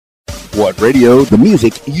What Radio? The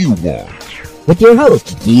music you want. With your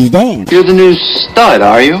host, Keys Dan. You're the new stud,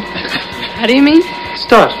 are you? How do you mean?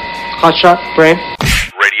 Stud. Hotshot, brain.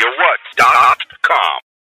 RadioWhat.com.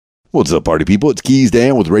 What's up, party people? It's Keys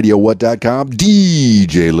Dan with RadioWhat.com,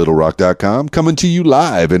 DJLittleRock.com, coming to you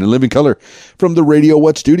live and in living color from the Radio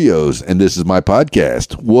What studios. And this is my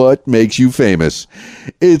podcast, What Makes You Famous?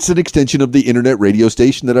 It's an extension of the internet radio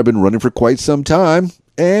station that I've been running for quite some time.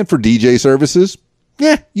 And for DJ services,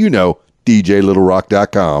 you know,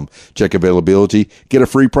 DJLittleRock.com. Check availability, get a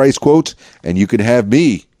free price quote, and you can have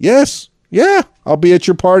me. Yes, I'll be at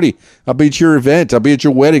your party. I'll be at your event. I'll be at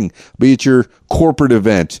your wedding. I'll be at your corporate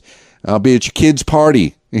event. I'll be at your kid's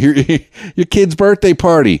party, your kid's birthday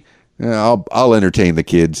party. I'll entertain the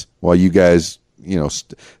kids while you guys,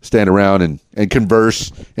 stand around and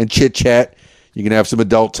converse and chit chat. You can have some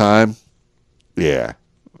adult time. Yeah,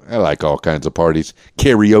 I like all kinds of parties.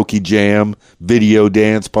 Karaoke jam, video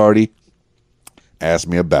dance party. Ask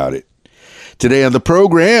me about it. Today on the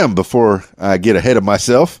program, before I get ahead of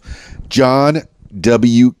myself, John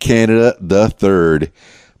W. Canada III.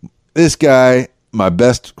 This guy, my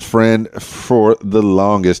best friend for the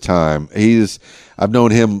longest time. I've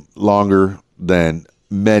known him longer than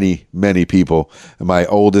many, many people. My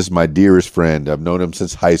oldest, my dearest friend. I've known him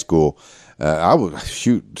since high school.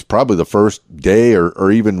 It's probably the first day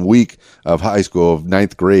or even week of high school of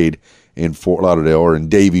 9th grade in Fort Lauderdale or in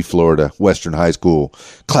Davie, Florida, Western High School.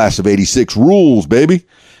 Class of 86 rules, baby.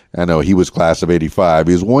 I know he was class of 85.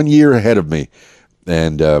 He was 1 year ahead of me.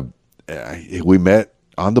 And we met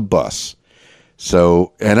on the bus.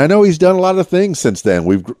 So, and I know he's done a lot of things since then.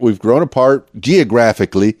 We've grown apart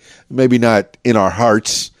geographically, maybe not in our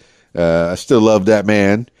hearts. I still love that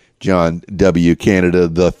man, John W.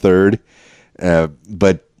 Canada III.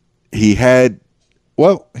 But he had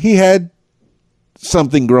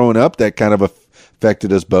something growing up that kind of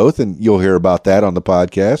affected us both, and you'll hear about that on the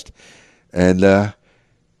podcast. And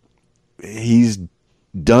he's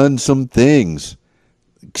done some things,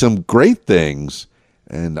 some great things,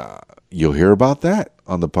 and you'll hear about that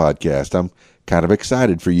on the podcast. I'm kind of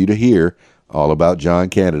excited for you to hear all about John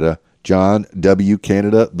W.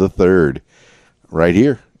 Canada III, right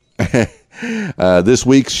here. This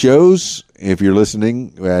week's shows, if you're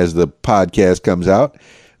listening as the podcast comes out,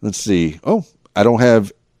 let's see. Oh, I don't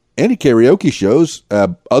have any karaoke shows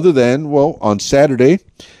other than, on Saturday,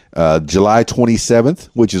 July 27th,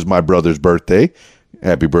 which is my brother's birthday.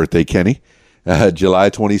 Happy birthday, Kenny. July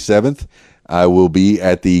 27th, I will be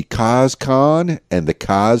at the CosCon and the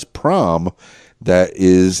Cos Prom that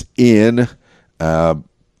is in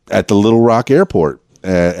at the Little Rock Airport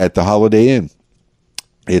at the Holiday Inn.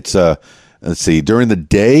 It's during the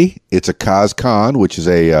day, it's a CosCon, which is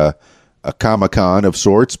a Comic-Con of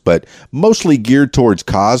sorts, but mostly geared towards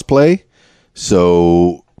cosplay.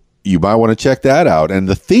 So you might want to check that out. And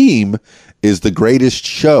the theme is the greatest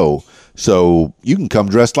show. So you can come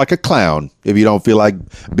dressed like a clown if you don't feel like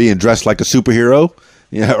being dressed like a superhero,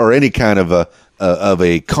 or any kind of a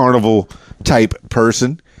carnival type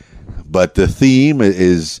person. But the theme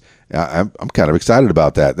is, I'm kind of excited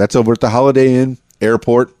about that. That's over at the Holiday Inn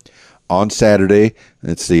Airport on Saturday.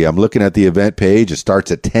 Let's see, I'm looking at the event page. It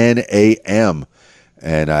starts at 10 a.m.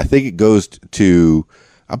 and I think it goes to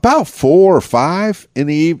about 4 or 5 in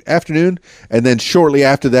the afternoon. And then shortly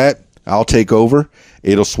after that, I'll take over.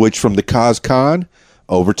 It'll switch from the CosCon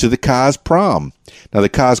over to the Cos Prom. Now, the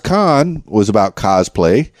CosCon was about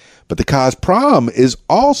cosplay, but the Cos Prom is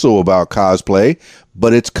also about cosplay,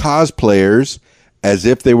 but it's cosplayers as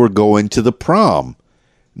if they were going to the prom.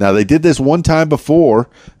 Now, they did this one time before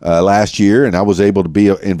last year, and I was able to be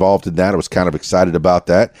involved in that. I was kind of excited about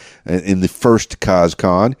that in the first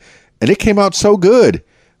CosCon, and it came out so good.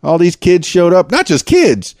 All these kids showed up, not just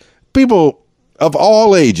kids, people of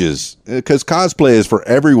all ages, because cosplay is for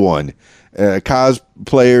everyone.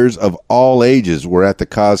 Cosplayers of all ages were at the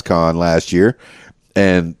CosCon last year,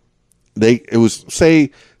 and it was,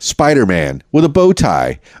 say, Spider-Man with a bow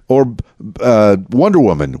tie, or Wonder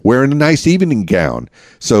Woman wearing a nice evening gown.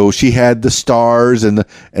 So she had the stars and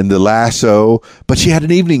the lasso, but she had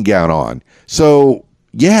an evening gown on. So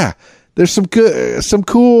yeah, there's some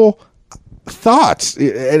cool thoughts.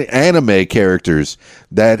 Anime characters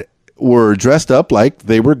that were dressed up like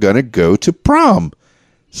they were gonna go to prom.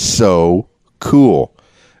 So cool.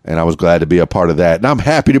 And I was glad to be a part of that. And I'm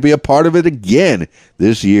happy to be a part of it again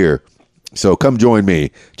this year. So come join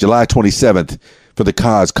me July 27th for the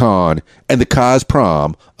CosCon and the Cos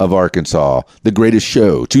Prom of Arkansas. The greatest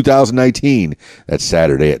show, 2019. That's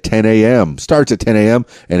Saturday at 10 a.m. Starts at 10 a.m.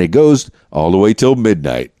 and it goes all the way till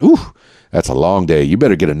midnight. Ooh, that's a long day. You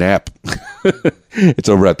better get a nap. It's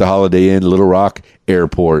over at the Holiday Inn, Little Rock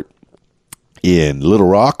Airport. in Little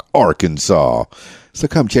Rock, Arkansas. So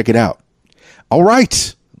come check it out. All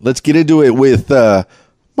right, let's get into it with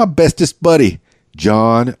my bestest buddy,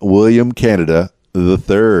 John William Canada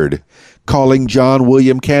III. Calling John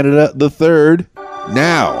William Canada III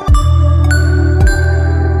now.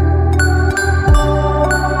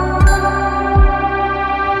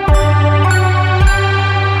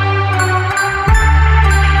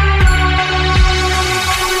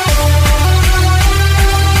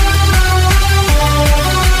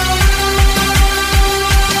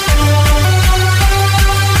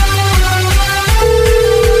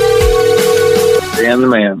 And the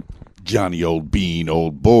man. Johnny Old Bean,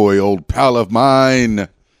 old boy, old pal of mine.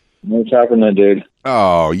 What's happening, dude?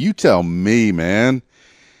 Oh, you tell me, man.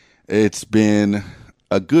 It's been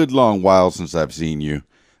a good long while since I've seen you.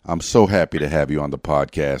 I'm so happy to have you on the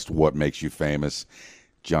podcast. What makes you famous?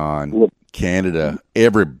 John, Canada,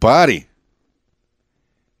 everybody.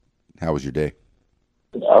 How was your day?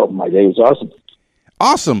 Oh, my day was awesome.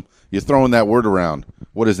 Awesome. You're throwing that word around.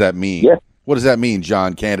 What does that mean? Yeah. What does that mean,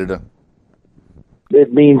 John Canada?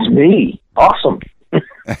 It means me. Awesome.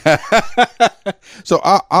 So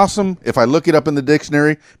awesome. If I look it up in the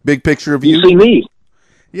dictionary, big picture of You you. see me.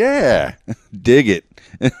 Yeah. Dig it.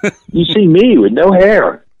 You see me with no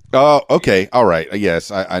hair. Oh, okay. All right.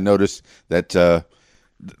 Yes, I noticed that the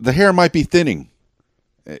hair might be thinning.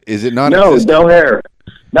 Is it not? No, no hair.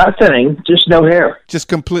 Not thinning, just no hair. Just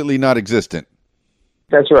completely not existent.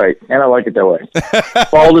 That's right. And I like it that way.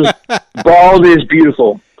 Bald is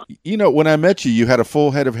beautiful. You know, when I met you, you had a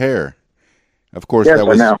full head of hair. Of course, Yes, that I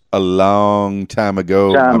was know. a long time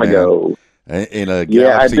ago. my man. In a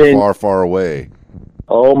Yeah, I've galaxy been- far, far away.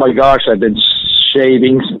 Oh, my gosh. I've been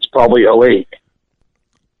shaving since probably '08.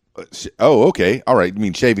 Oh, okay. All right. You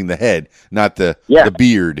mean shaving the head, not the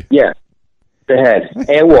beard. Yeah. The head.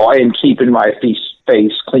 And keeping my face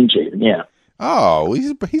clean shaven. Yeah. Oh,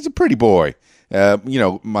 he's a pretty boy. You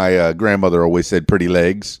know, my grandmother always said pretty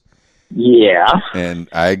legs. Yeah. And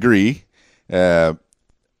I agree. And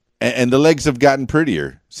the legs have gotten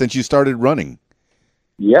prettier since you started running.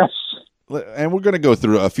 Yes. And we're going to go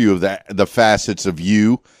through a few of the facets of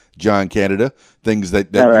you, John Canada, things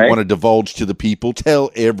that All right. you want to divulge to the people.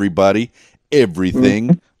 Tell everybody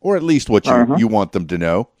everything, or at least what you want them to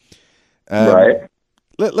know. Right.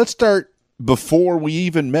 Let's start before we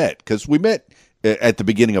even met, because we met at the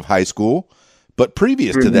beginning of high school. But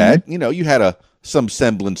previous to that, you know, you had some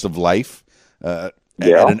semblance of life at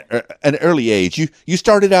an early age. You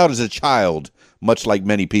started out as a child, much like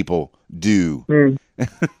many people do.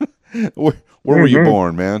 Where were you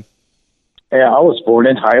born, man? Yeah, I was born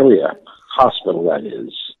in Hialeah Hospital, that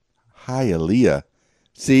is. Hialeah.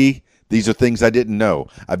 See, these are things I didn't know.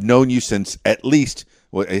 I've known you since at least,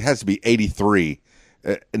 well, it has to be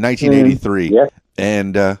 1983. Yeah.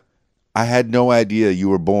 And I had no idea you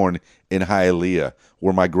were born in Hialeah,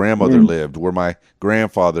 where my grandmother lived, where my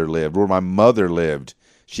grandfather lived, where my mother lived.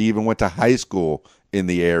 She even went to high school in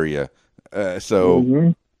the area.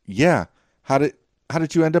 Yeah. How did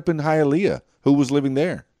you end up in Hialeah? Who was living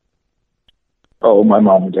there? Oh, my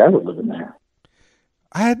mom and dad were living there.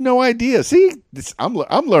 I had no idea. See,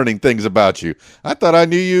 I'm learning things about you. I thought I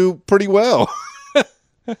knew you pretty well.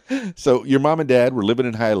 So your mom and dad were living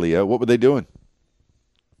in Hialeah. What were they doing?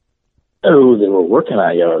 Oh, they were working,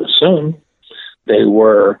 I assume. They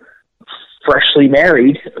were freshly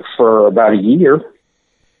married for about a year.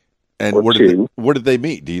 And or two. Where did they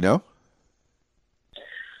meet? Do you know?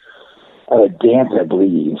 At a dance, I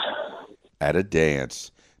believe. At a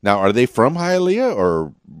dance. Now, are they from Hialeah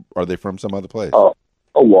or are they from some other place? Oh,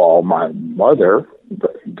 well, my mother,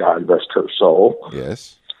 God rest her soul,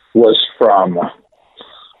 Yes. was from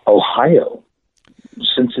Ohio,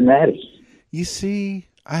 Cincinnati. You see,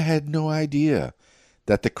 I had no idea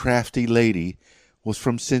that the crafty lady was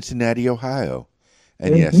from Cincinnati, Ohio.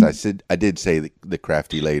 And yes, I did say the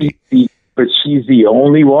crafty lady. But she's the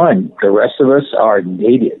only one. The rest of us are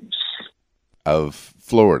natives. Of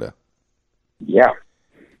Florida. Yeah.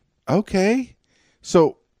 Okay.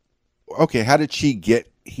 So, how did she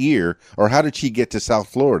get here, or how did she get to South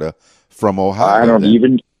Florida from Ohio? I don't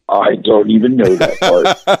even know that part.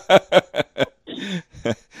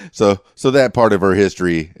 So that part of her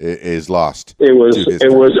history is lost. It was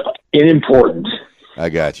unimportant. I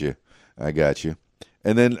got you.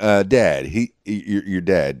 And then Dad, your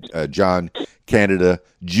dad, John Canada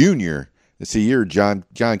Jr. See, you're John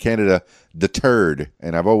Canada the Turd,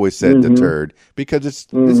 and I've always said the Turd because it's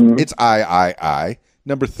I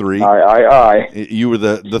number 3. I. You were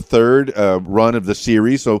the third run of the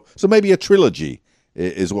series, so maybe a trilogy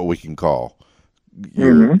is what we can call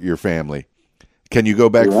your family. Can you go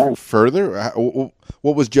back further?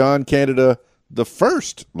 What was John Canada the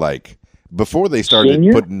first, like, before they started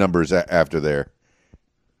Senior? putting numbers after there?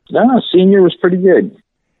 No, senior was pretty good.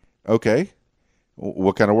 Okay.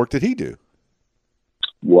 What kind of work did he do?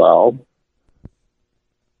 Well,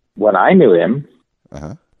 when I knew him,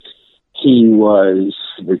 Uh-huh. he was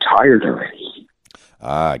retired already.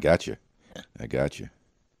 Ah, I got you.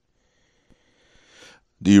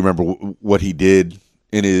 Do you remember what he did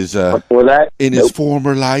in his Before that, his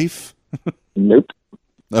former life? Nope.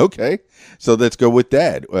 Okay, so let's go with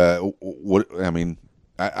Dad. What I mean,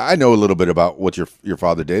 I know a little bit about what your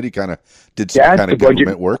father did. He kind of did some Dad's kind of the budget-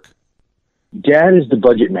 government work. Dad is the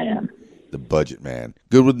budget man. The budget man,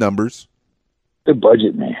 good with numbers. The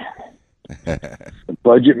budget man. The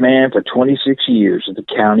budget man for 26 years at the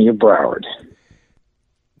county of Broward.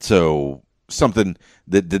 So something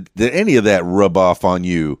that did any of that rub off on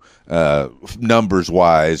you, numbers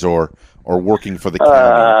wise, or working for the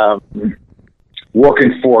county?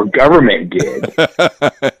 Working for government did,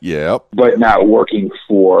 Yep. but not working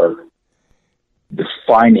for the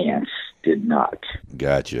finance did not.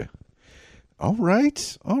 Gotcha. All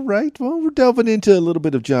right. Well, we're delving into a little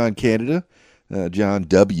bit of John Canada, John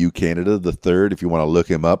W. Canada the third. If you want to look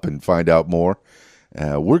him up and find out more,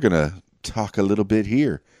 we're gonna talk a little bit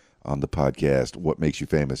here on the podcast. What makes you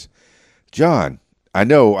famous, John? I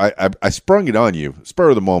know I sprung it on you, spur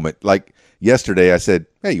of the moment. Like yesterday, I said,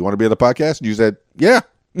 "Hey, you want to be on the podcast?" And you said, "Yeah."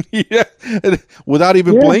 Yeah, without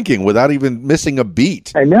even blinking, without even missing a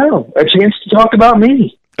beat. I know. A chance to talk about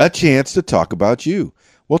me. A chance to talk about you.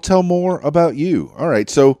 Well, tell more about you. All right.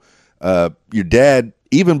 So, your dad,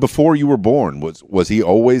 even before you were born, was he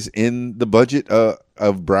always in the budget of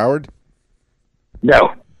Broward?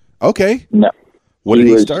 No. Okay. No. What did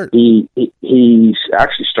he start? He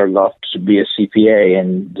actually started off to be a CPA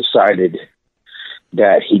and decided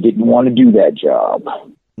that he didn't want to do that job.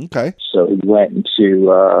 Okay. So he went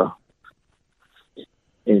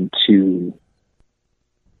into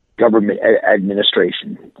government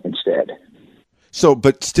administration instead. So,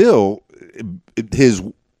 but still, his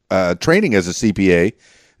training as a CPA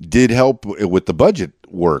did help with the budget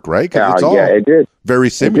work, right? 'Cause it's all it did. very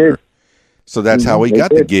similar. did. So that's how he It got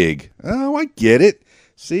the did. gig. Oh, I get it.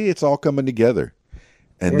 See, it's all coming together.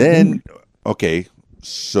 And then, okay,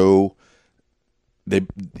 so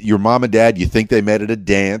your mom and dad, you think they met at a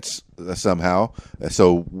dance somehow?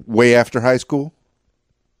 So way after high school?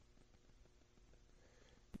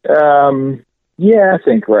 Yeah, I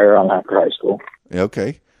think right around after high school.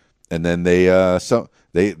 Okay. And then they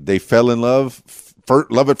fell in love,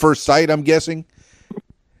 love at first sight, I'm guessing.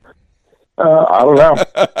 I don't know.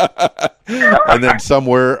 And then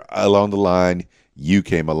somewhere along the line, you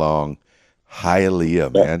came along.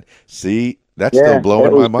 Hialeah, man. See, that's still blowing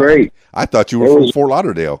it was my mind. great. I thought you were from Fort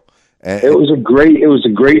Lauderdale. And, It was a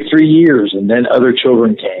great 3 years, and then other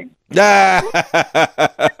children came.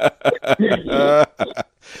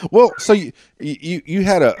 Well, so you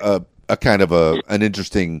had a kind of an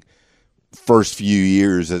interesting first few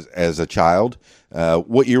years as a child.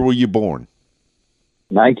 What year were you born?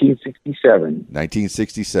 1967.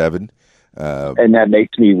 1967. And that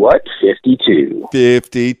makes me what? 52.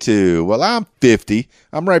 52. Well, I'm 50.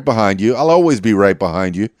 I'm right behind you. I'll always be right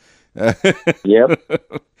behind you. Yep.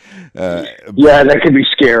 Yeah, that could be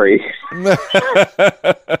scary.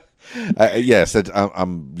 Yes,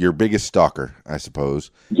 I'm your biggest stalker, I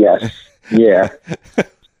suppose. Yes. Yeah.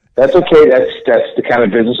 That's okay. That's the kind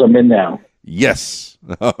of business I'm in now. Yes.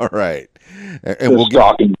 All right. And The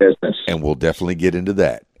stalking business. and we'll definitely get into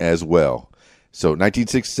that as well. So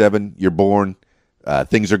 1967, you're born.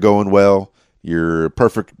 Things are going well. You're a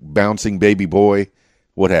perfect bouncing baby boy.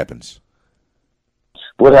 What happens?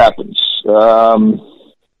 What happens?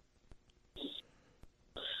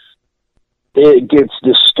 It gets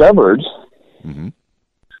discovered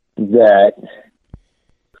that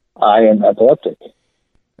I am epileptic.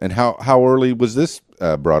 And how early was this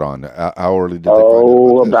brought on? How early did they find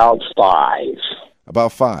out about this? About 5.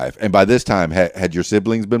 About 5. And by this time, had your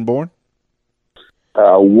siblings been born?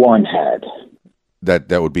 One had.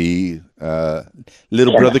 That would be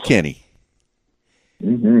little brother Kenny.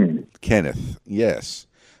 Mm-hmm. Kenneth, yes.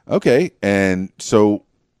 Okay, and so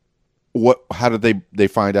how did they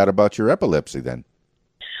find out about your epilepsy then?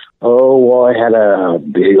 Oh, well, I had a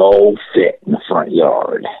big old fit in the front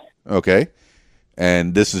yard. Okay,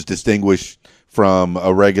 and this is distinguished from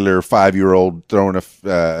a regular 5-year-old throwing a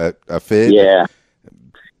fit? Yeah.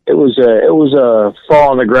 It was a fall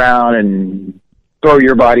on the ground and throw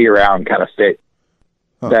your body around kind of fit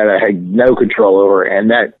that I had no control over, and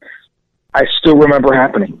that I still remember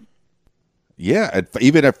happening. Yeah, at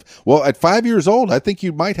 5 years old, I think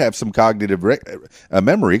you might have some cognitive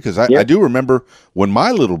memory, because I do remember when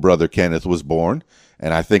my little brother Kenneth was born,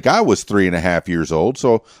 and I think I was 3.5 years old.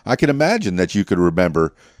 So I can imagine that you could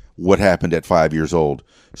remember what happened at 5 years old.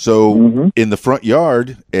 So in the front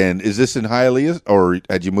yard, and is this in Hialeah, or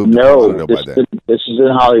had you moved to Colorado by then? This is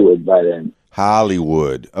in Hollywood by then.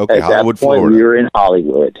 Hollywood. Okay, At Hollywood, that point, Florida. we were in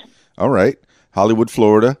Hollywood. All right, Hollywood,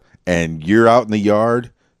 Florida, and you're out in the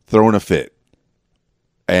yard throwing a fit.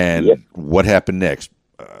 And what happened next?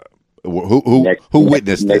 Who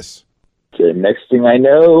witnessed this? The next thing I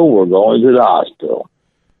know, we're going to the hospital.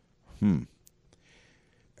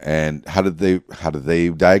 And how did they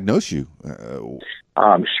diagnose you?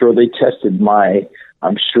 I'm sure they tested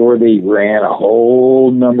I'm sure they ran a whole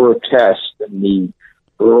number of tests in the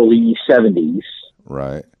early 70s.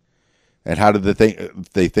 Right. And how did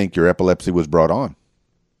they think your epilepsy was brought on?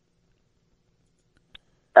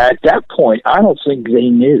 At that point, I don't think they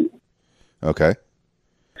knew. Okay.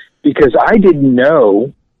 Because I didn't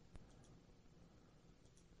know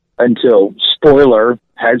until, spoiler,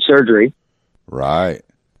 had surgery. Right.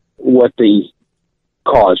 What the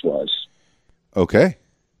cause was. Okay.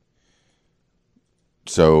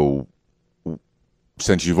 So,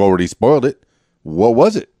 since you've already spoiled it, what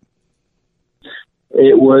was it?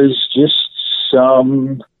 It was just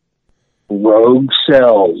some rogue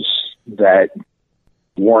cells that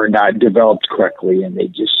were not developed correctly, and they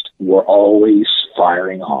just were always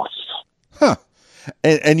firing off. Huh.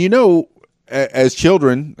 And you know, as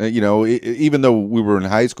children, you know, even though we were in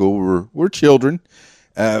high school, we're children.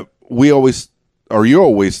 I always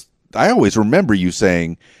remember you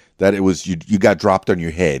saying that it was you got dropped on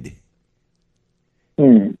your head.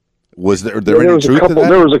 Was there any truth to that?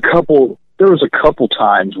 There was a couple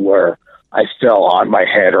times where I fell on my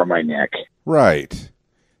head or my neck. Right.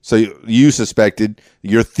 So you suspected,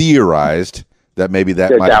 you theorized that maybe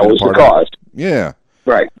that might have been was part the cause. Yeah.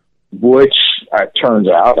 Right. Which turns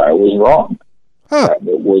out I was wrong. Huh.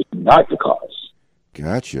 It was not the cause.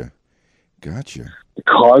 Gotcha. The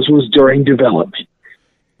cause was during development.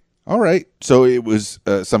 All right. So it was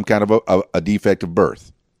some kind of a defect of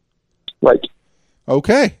birth. Right.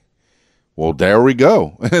 Okay. Well, there we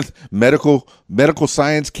go. Medical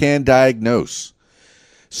science can diagnose.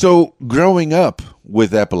 So growing up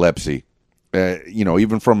with epilepsy, you know,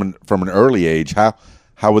 even from an early age, how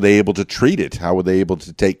were they able to treat it? How were they able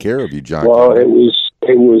to take care of you, John? Well, it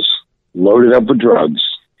was loaded up with drugs.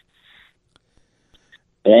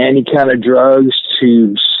 Any kind of drugs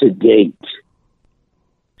to sedate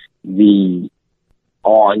the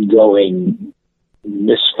ongoing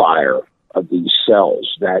misfire of these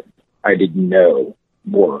cells that I didn't know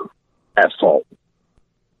were at fault.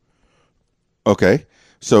 Okay.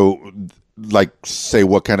 So, like, say,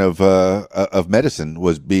 what kind of medicine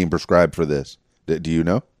was being prescribed for this? Do you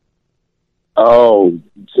know? Oh,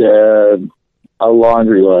 a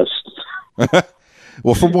laundry list.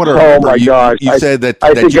 Well, from what I remember, my gosh! You said that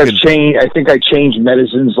I think I changed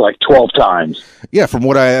medicines like 12 times. Yeah, from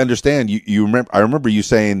what I understand, you remember. I remember you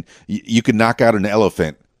saying you could knock out an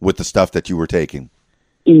elephant with the stuff that you were taking.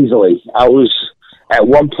 Easily, I was at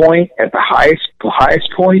one point at the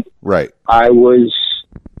highest point. Right. I was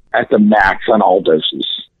at the max on all doses.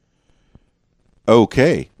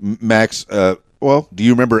 Okay, max. Well, do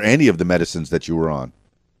you remember any of the medicines that you were on?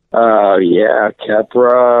 Yeah,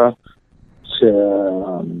 Keppra,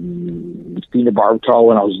 phenobarbital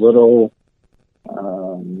when I was little.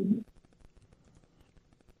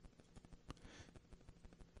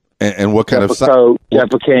 And what kind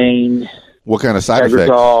Depakote, what kind of side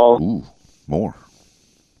effects? Ooh, more.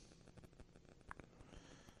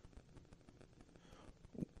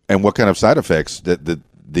 And what kind of side effects that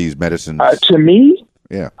these medicines? To me,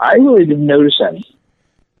 yeah, I really didn't notice any.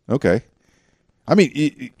 Okay, I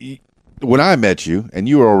mean, when I met you, and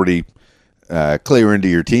you were already clear into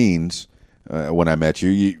your teens when I met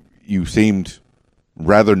you, you seemed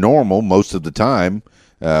rather normal most of the time,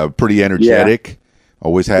 pretty energetic. Yeah.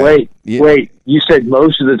 Always had. Wait! You said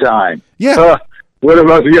most of the time. Yeah. What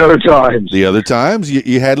about the other times? The other times,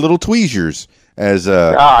 you had little tweezers as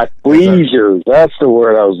tweezers. That's the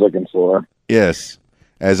word I was looking for. Yes,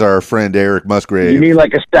 as our friend Eric Musgrave. You mean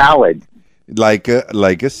like a salad? Like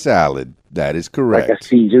a salad. That is correct. Like a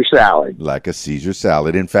Caesar salad. Like a Caesar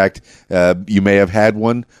salad. In fact, you may have had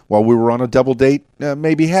one while we were on a double date,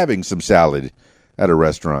 maybe having some salad at a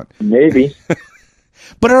restaurant. Maybe.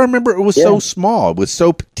 But I remember it was so small. It was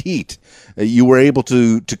so petite. You were able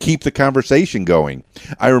to keep the conversation going.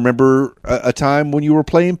 I remember a time when you were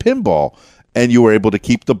playing pinball, and you were able to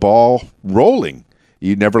keep the ball rolling.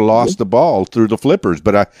 You never lost the ball through the flippers.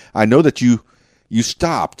 But I know that you you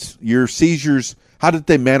stopped. Your seizures, how did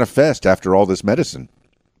they manifest after all this medicine?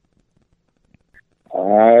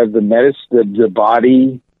 The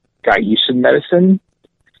body got used to the medicine,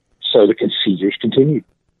 so the seizures continued.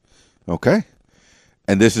 Okay.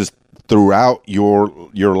 And this is throughout your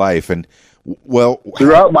life. And, well...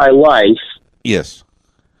 Throughout my life... Yes.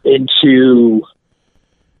 Into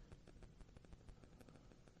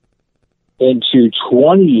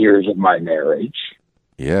 20 years of my marriage.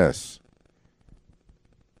 Yes.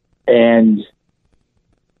 And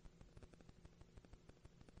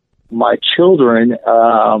my children,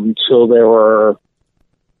 till they were,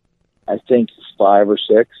 I think, 5 or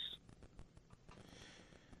 6.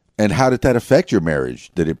 And how did that affect your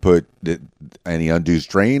marriage? Did it put any undue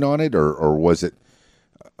strain on it, or was it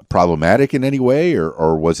problematic in any way,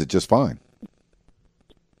 or was it just fine?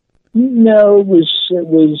 No, it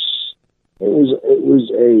was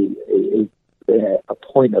a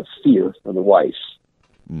point of fear for the wife.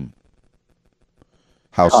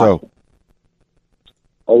 How so?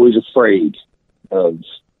 Always afraid of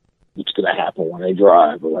what's going to happen when I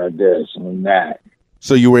drive, or when I this and when that.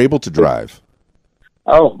 So you were able to drive?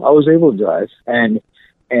 Oh, I was able to drive, and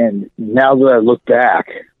now that I look back,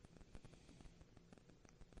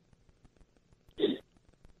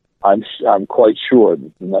 I'm quite sure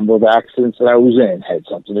that the number of accidents that I was in had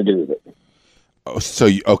something to do with it. Oh, so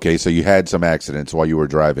you had some accidents while you were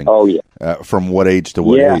driving. Oh yeah. From what age to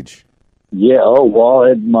what age? Yeah. Oh well,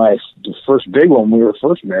 at the first big one, we were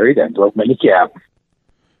first married. I broke my kneecap.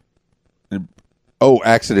 Oh,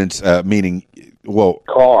 accidents, meaning, well,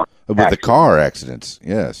 car with the car accidents,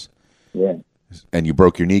 yes. Yeah. And you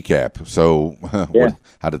broke your kneecap. So, yeah.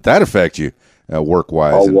 How did that affect you,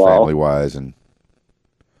 work-wise and family-wise? And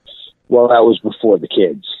well, that was before the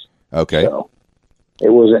kids. Okay. So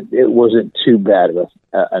it wasn't too bad of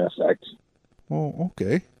an effect. Oh,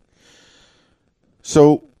 okay.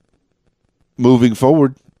 So, moving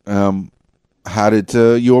forward, how did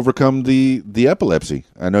you overcome the epilepsy?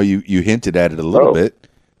 I know you hinted at it a little bit.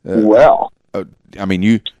 I mean,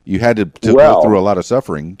 you had to go through a lot of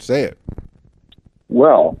suffering. Say it.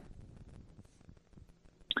 Well,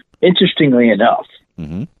 interestingly enough,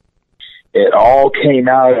 it all came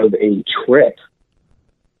out of a trip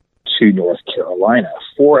to North Carolina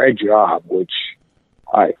for a job, which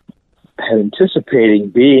I had anticipating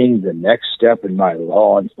being the next step in my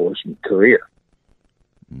law enforcement career.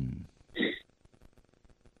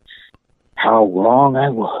 How wrong I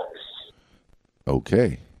was.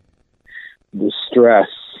 Okay. The stress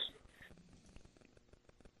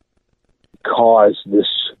caused this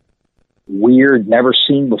weird, never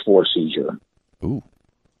seen before seizure. Ooh.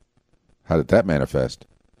 How did that manifest?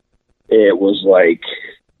 It was like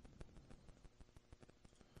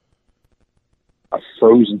a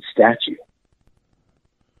frozen statue.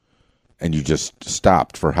 And you just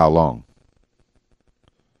stopped for how long?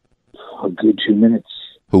 A good 2 minutes.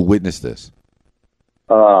 Who witnessed this?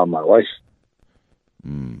 My wife.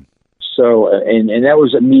 So, and that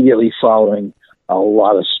was immediately following a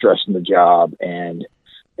lot of stress in the job and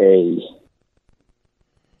a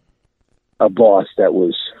boss that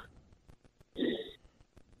was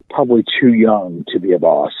probably too young to be a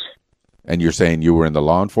boss. And you're saying you were in the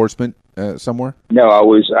law enforcement somewhere? No, I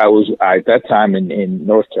was at that time in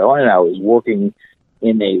North Carolina. I was working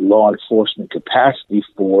in a law enforcement capacity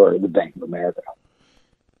for the Bank of America.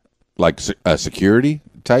 Like a security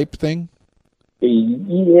type thing?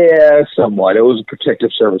 Yeah, somewhat. It was a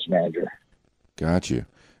protective service manager. Got you.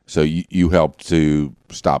 So you helped to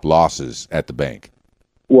stop losses at the bank?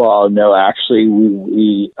 Well, no, actually,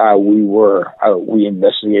 we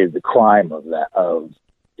investigated the crime of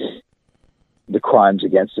the crimes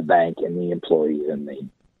against the bank and the employees and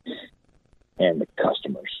the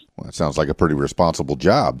customers. Well, that sounds like a pretty responsible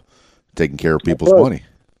job, taking care of people's money.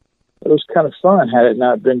 It was kind of fun had it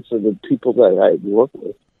not been for the people that I worked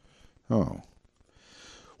with. Oh.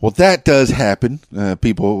 Well, that does happen.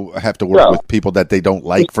 People have to work with people that they don't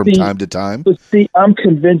like from time to time. But see, I'm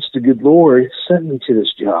convinced the good Lord sent me to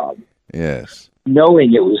this job. Yes.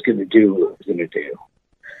 Knowing it was going to do what it was going to do.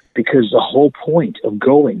 Because the whole point of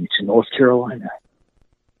going to North Carolina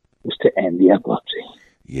was to end the epilepsy.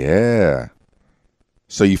 Yeah.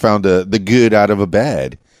 So you found the good out of a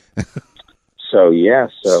bad. So, yeah.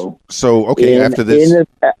 So okay, after this.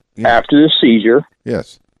 After the seizure.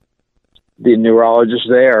 Yes. The neurologist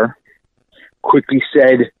there quickly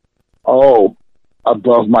said,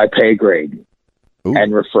 above my pay grade. Ooh.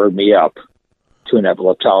 And referred me up to an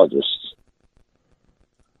epileptologist.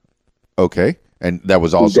 Okay. And that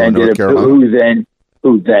was also in North Carolina?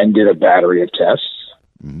 Who then did a battery of tests.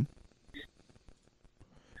 Mm-hmm.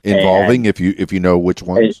 Involving, if you know which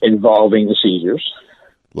ones, involving the seizures.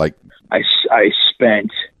 like I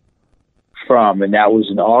spent and that was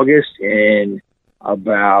in August, in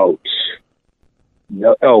about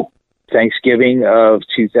Thanksgiving of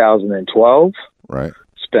 2012. right.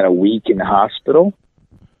 Spent a week in the hospital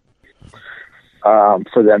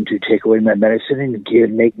for them to take away my medicine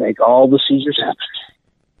and make all the seizures happen,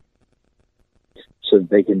 so that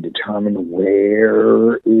they can determine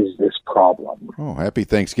where is this problem. Oh, happy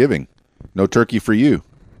Thanksgiving! No turkey for you.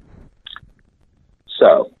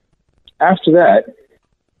 So after that,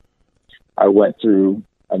 I went through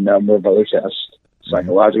a number of other tests,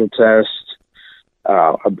 psychological tests,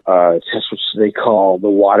 a test which they call the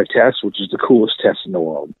WADA test, which is the coolest test in the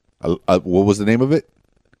world. What was the name of it?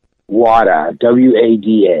 WADA,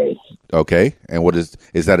 WADA. Okay, and what is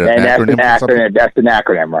that an And acronym? that's for an something? acronym. That's an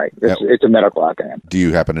acronym, right? It's a medical acronym. Do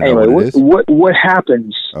you happen to know Anyway, what it is? what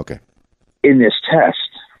happens Okay. in this test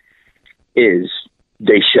is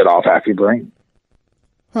they shut off half your brain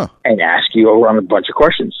and ask you around a bunch of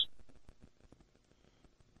questions.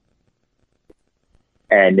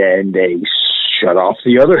 And then they shut off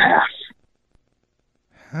the other half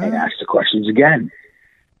and ask the questions again.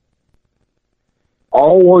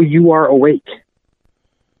 All while you are awake.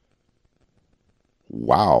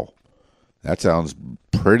 Wow, that sounds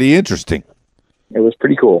pretty interesting. It was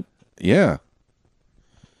pretty cool. Yeah.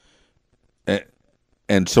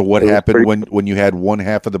 And so what happened when you had one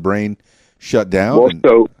half of the brain shut down? Well,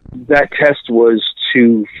 so that test was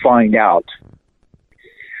to find out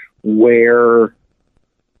what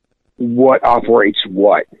operates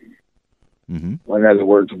what. Mm-hmm. In other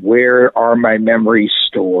words, where are my memories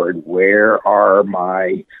stored? Where are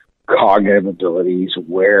my cognitive abilities?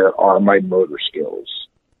 Where are my motor skills?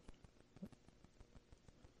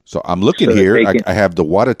 So I'm looking So that here. they can- I have the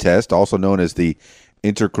WADA test, also known as the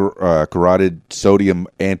intercarotid sodium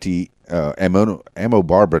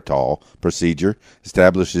amobarbital procedure,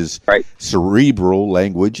 establishes cerebral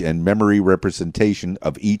language and memory representation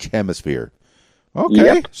of each hemisphere. Okay,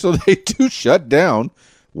 Yep. so they do shut down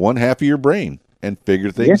one half of your brain and figure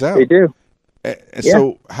things out. They do.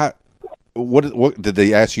 So what did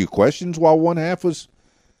they ask you questions while one half was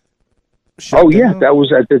shut down? Yeah, that was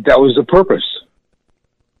the purpose.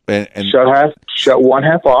 And Shut one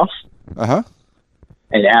half off. Uh-huh.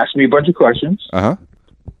 And ask me a bunch of questions. Uh-huh.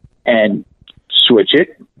 And switch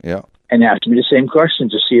it. Yeah. And ask me the same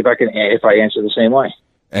questions to see if I answer the same way.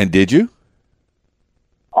 And did you?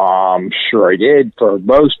 I'm sure I did for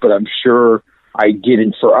most, but I'm sure I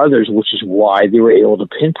didn't for others, which is why they were able to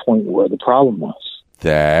pinpoint where the problem was.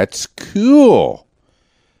 That's cool.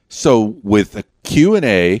 So with a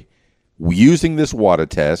Q&A, using this WADA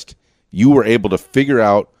test, you were able to figure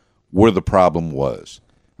out where the problem was,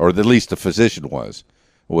 or at least the physician was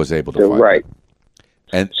able to find right. it.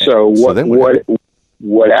 And so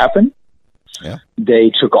what happened? Yeah. They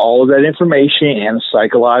took all of that information and the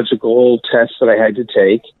psychological tests that I had to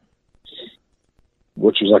take,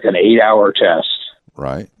 which was like an 8-hour test.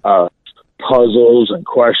 Right. Puzzles and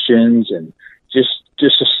questions and just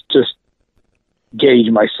gauge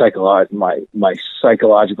my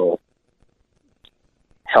psychological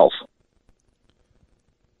health.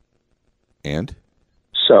 And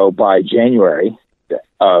so by January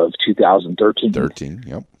of 2013,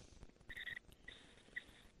 yep,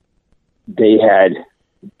 they had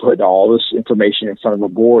put all this information in front of a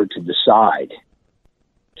board to decide,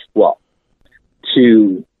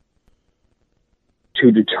 to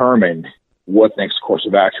determine what the next course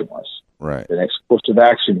of action was. Right. The next course of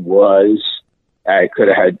action was I could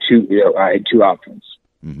have had I had two options.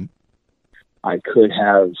 Mm-hmm. I could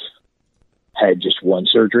have had just one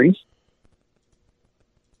surgery,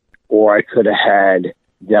 or I could have had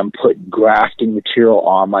them put grafting material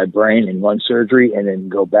on my brain in one surgery and then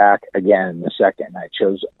go back again in the second. I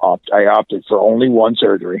opted for only one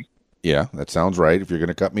surgery. Yeah, that sounds right. If you're going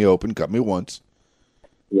to cut me open, cut me once.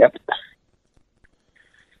 Yep.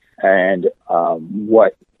 And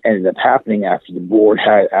what ended up happening after the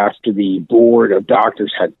board of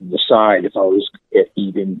doctors had to decide if I was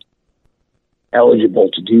even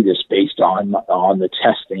eligible to do this based on the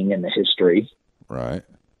testing and the history. Right.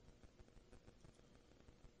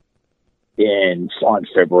 On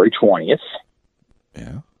February 20th,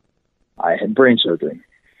 yeah, I had brain surgery.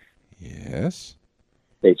 Yes.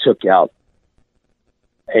 They took out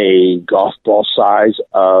a golf ball size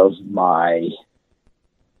of my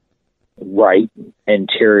right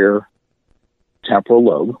anterior temporal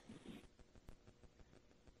lobe.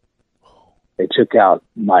 They took out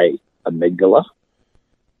my amygdala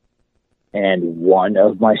and one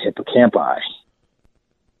of my hippocampi.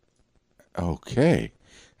 Okay.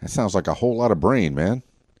 That sounds like a whole lot of brain, man.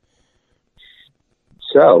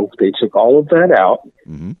 So they took all of that out,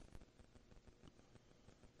 Mm-hmm.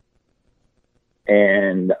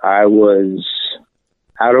 and I was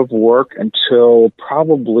out of work until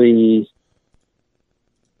probably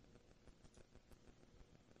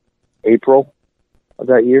April of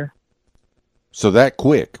that year. So that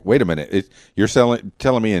quick. Wait a minute. You're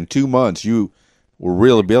telling me in 2 months you were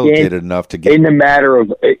rehabilitated enough to get in the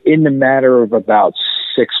matter of about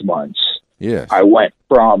 6 months. Yes. I went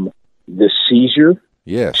from the seizure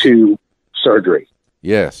Yes. to surgery.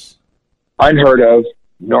 Yes. Unheard of.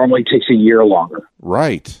 Normally takes a year longer.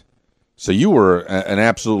 Right. So you were an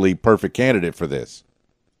absolutely perfect candidate for this.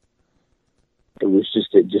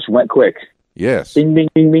 It just went quick. Yes. Bing, bing,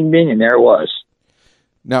 bing, bing, bing, and there it was.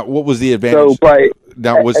 Now, what was the advantage?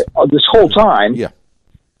 This whole time, Yeah.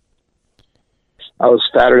 I was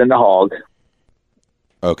fatter than the hog.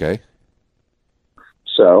 Okay.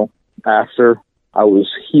 So after I was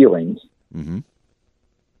healing, Mm-hmm.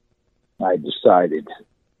 I decided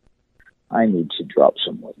I need to drop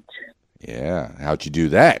some weight. Yeah. How'd you do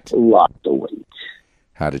that? A lot of weight.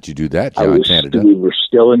 How did you do that, John Canada? We were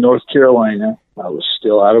still in North Carolina. I was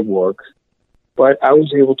still out of work. But I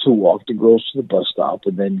was able to walk the girls to the bus stop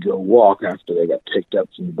and then go walk after they got picked up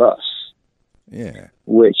from the bus. Yeah.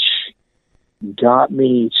 Which got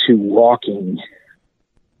me to walking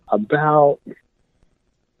about,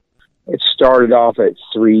 it started off at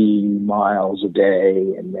 3 miles a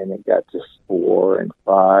day, and then it got to 4 and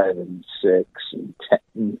 5 and 6 and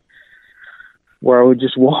 10, where I would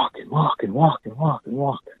just walk and walk and walk and walk and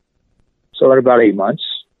walk. So in about 8 months,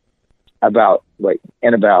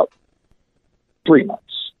 in about 3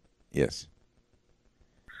 months, Yes.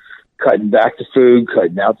 cutting back the food,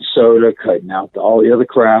 cutting out the soda, cutting out all the other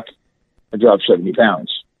crap, I dropped 70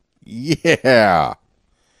 pounds. Yeah.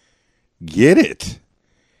 Get it.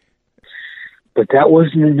 But that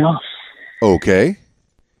wasn't enough Okay.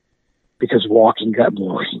 because walking got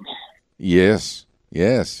boring. Yes.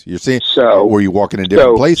 Yes. You're saying, So- were you walking in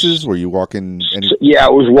different places? Were you walking So, yeah, I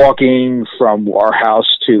was walking from our house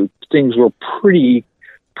to, things were pretty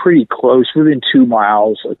close, within 2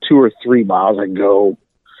 miles, or 2 or 3 miles. I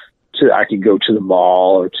could go to the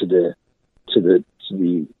mall or to the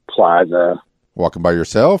plaza. walking by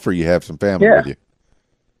yourself, or you have some family Yeah. with you?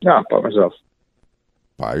 No, by myself.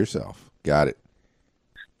 By yourself. Got it.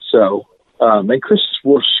 So, and Chris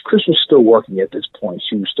was still working at this point.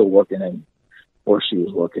 She was still working in where she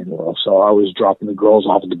was working. Well, so I was dropping the girls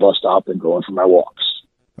off at the bus stop and going for my walks.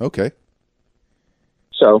 Okay.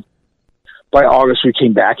 So by August, we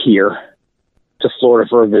came back here to Florida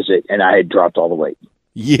for a visit, and I had dropped all the weight.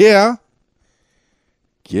 Yeah.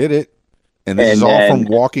 Get it. And this And is all then-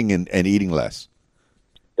 from walking and eating less,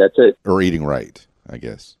 That's it. or eating right, I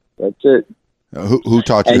guess. That's it. Who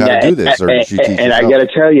taught you how to do this, or did you teach and I yourself? got to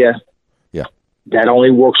tell you, Yeah. that only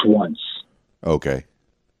works once. Okay.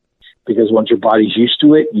 Because once your body's used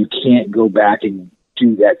to it, you can't go back and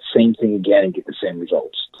do that same thing again and get the same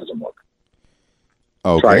results. It doesn't work.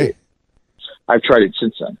 Tried Okay. it. I've tried it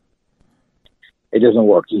since then. It doesn't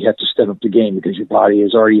work. You have to step up the game because your body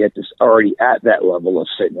is already at that level of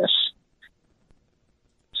fitness.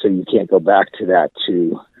 So you can't go back to that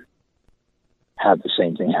to have the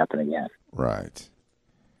same thing happen again. Right.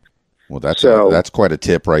 Well, that's So- that's quite a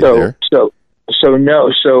tip right there. So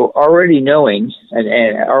already knowing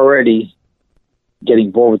and already getting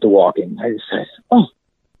bored with the walking, I decided,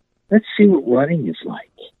 let's see what running is like.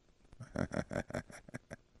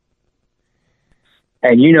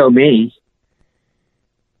 And you know me,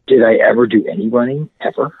 did I ever do any running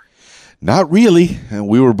ever? Not really. And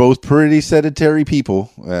we were both pretty sedentary people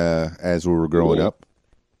as we were growing Yeah. up.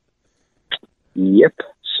 Yep.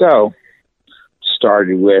 So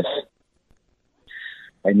started with,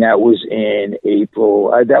 and that was in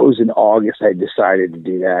April. That was in August. I decided to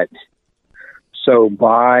do that. So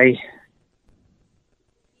by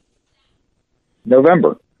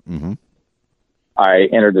November, Hmm. I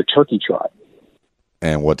entered the turkey trot.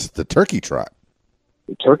 And what's the turkey trot?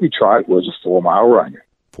 The turkey trot was a 4-mile run.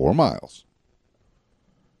 4 miles.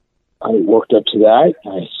 I worked up to that.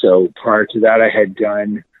 So prior to that, I had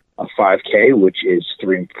done a 5K, which is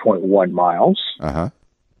 3.1 miles. Uh-huh.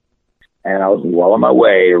 And I was well on my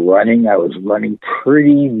way to running. I was running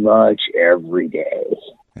pretty much every day.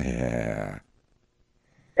 Yeah.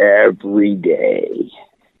 Every day.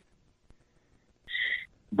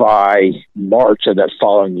 By March of that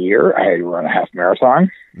following year, I had run a half marathon,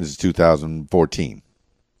 This is 2014.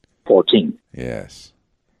 14, Yes.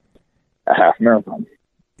 a half marathon.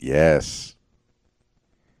 Yes.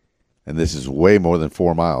 And this is way more than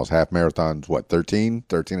 4 miles. Half marathon's what, 13?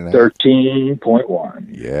 13 and a half? 13.1.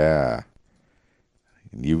 Yeah.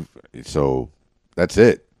 So That's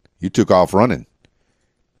it. You took off running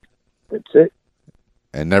That's it.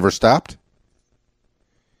 and never stopped?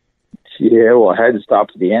 Yeah, well, I had to stop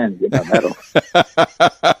at the end, get my medal.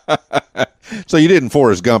 So you didn't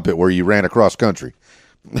Forrest Gump it where you ran across country.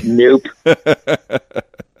 Nope.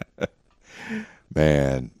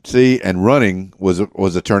 Man, see, and running was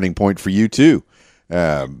a turning point for you too.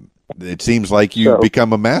 It seems like you've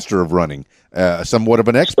become a master of running, somewhat of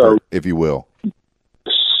an expert, if you will.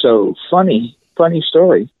 So funny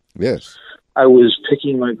story. Yes. I was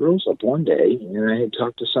picking my girls up one day, and I had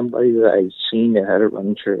talked to somebody that I'd seen that had a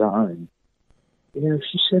running shirt on, and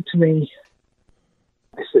she said to me,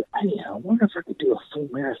 I said, "Hey, I wonder if I could do a full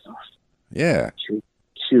marathon." Yeah.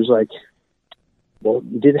 She was like, "Well,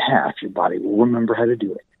 you did half. Your body will remember how to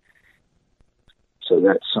do it." So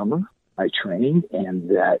that summer, I trained, and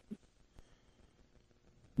that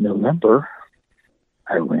November,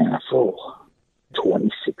 I ran a full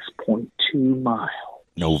 26.2 miles.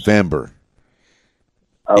 November.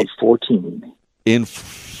 Of 14. In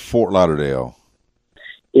Fort Lauderdale.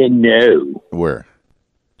 No. Where?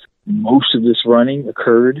 Most of this running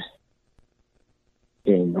occurred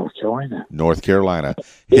in North Carolina. North Carolina.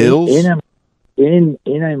 Hills?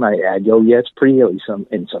 I might add, yeah, it's pretty hilly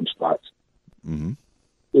in some spots. Mm-hmm.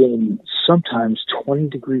 In sometimes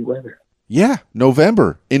 20-degree weather. Yeah,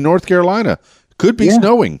 November in North Carolina. Could be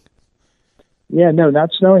snowing. Yeah, no,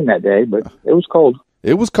 not snowing that day, but it was cold.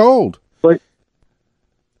 It was cold. But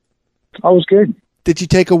I was good. Did you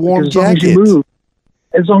take a warm jacket?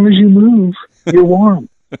 As long as you move, you're warm.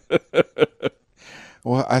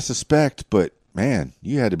 Well, I suspect, but man,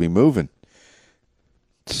 you had to be moving.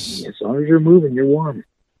 As long as you're moving, you're warm.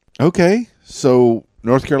 Okay, so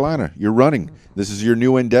North Carolina, you're running. This is your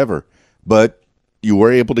new endeavor, but you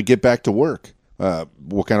were able to get back to work.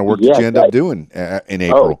 What kind of work did you end up doing in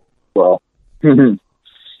April? Oh, well,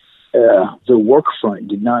 the work front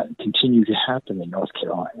did not continue to happen in North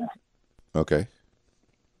Carolina. Okay.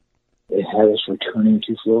 It had us returning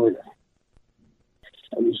to Florida.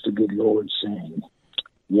 That was the good Lord saying,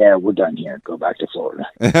 "Yeah, we're done here. Go back to Florida."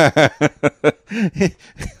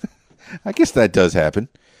 I guess that does happen.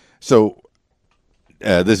 So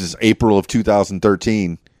this is April of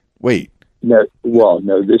 2013. Wait. No,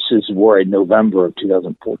 this is in November of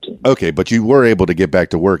 2014. Okay, but you were able to get back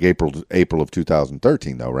to work April of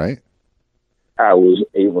 2013, though, right? I was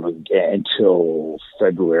able to get until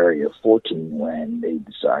February of 14 when they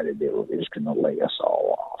decided they were just going to lay us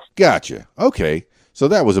all off. Gotcha. Okay, so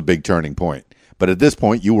that was a big turning point. But at this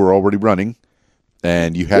point, you were already running,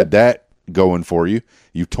 and you had that going for you.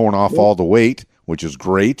 You've torn off all the weight, which is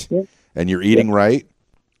great, and you're eating right.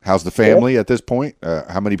 How's the family at this point?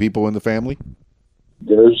 How many people in the family?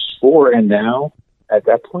 There's 4, and now, at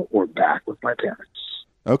that point, we're back with my parents.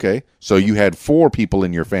 Okay, so you had 4 people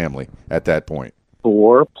in your family at that point.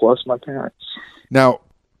 4 plus my parents. Now,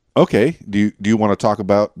 okay, do you want to talk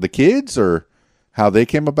about the kids or how they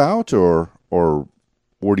came about, or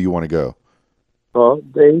where do you want to go? Well,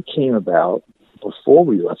 they came about before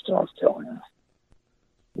we left North Carolina.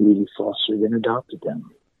 We fostered and adopted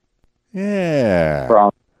them. Yeah.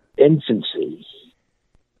 From infancy.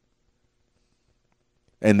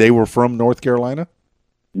 And they were from North Carolina?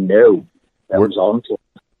 No. That was all in Florida.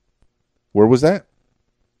 Where was that?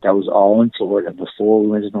 That was all in Florida before we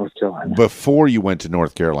went to North Carolina. Before you went to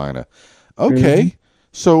North Carolina. Okay. Mm-hmm.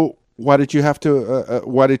 So why did you have to,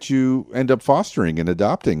 why did you end up fostering and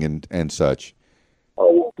adopting and such?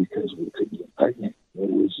 Oh, well, because we couldn't get pregnant. It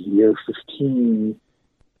was year 15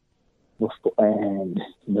 and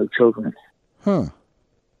no children. Huh.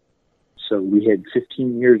 So we had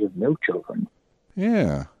 15 years of no children.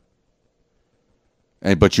 Yeah.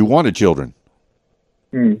 But you wanted children.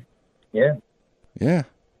 Yeah. Yeah.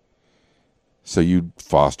 So you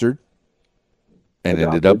fostered and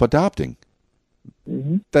ended up adopting.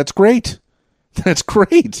 Mm-hmm. That's great. That's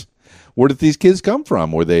great. Where did these kids come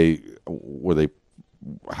from? Were they?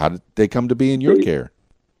 How did they come to be in your care?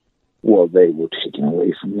 Well, they were taken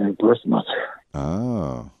away from their birth mother.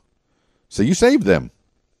 Oh. So you saved them.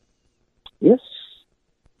 Yes.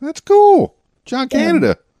 That's cool. John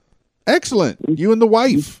Canada. Excellent. You and the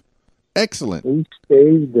wife. Excellent. We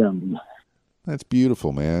saved them. That's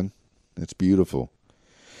beautiful, man. That's beautiful.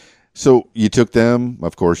 So you took them,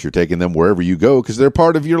 of course, you're taking them wherever you go because they're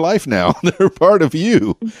part of your life now. They're part of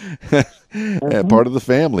you, part of the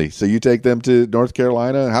family. So you take them to North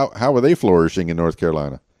Carolina. How are they flourishing in North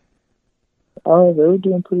Carolina? Oh, they were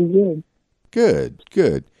doing pretty good.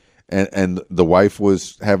 Good. And the wife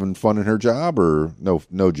was having fun in her job or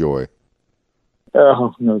no joy?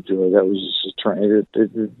 Oh, no, Joy. That was just a train.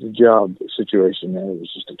 The job situation there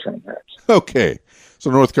was just a train wreck. Okay, so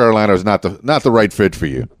North Carolina is not the right fit for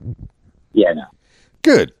you. Yeah, no.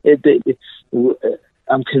 Good.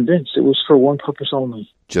 I'm convinced it was for one purpose only.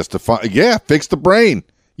 Just to fix the brain.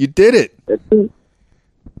 You did it. That's it.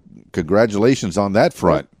 Congratulations on that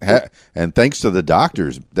front, and thanks to the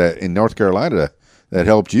doctors that in North Carolina that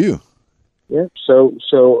helped you. Yeah. So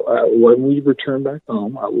when we returned back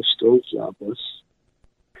home, I was still jobless.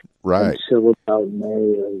 Right. Until about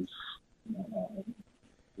May of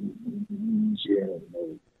June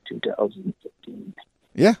of 2015.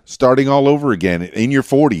 Yeah, starting all over again in your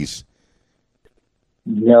 40s.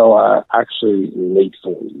 No, actually late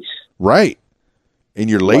 40s. Right. In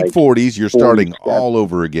your late Like 40s, you're starting 47. all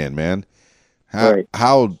over again, man. Right.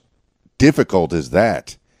 How difficult is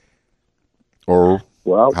that? Or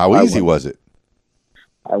Well, how easy was it?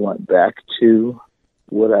 I went back to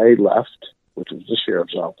what I left, which was the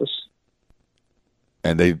sheriff's office.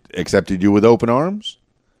 And they accepted you with open arms?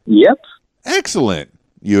 Yep. Excellent.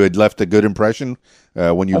 You had left a good impression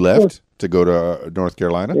when you Of left course. to go to North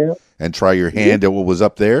Carolina Yeah. and try your hand at what was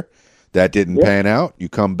up there. That didn't Yeah. pan out. You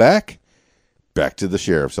come back to the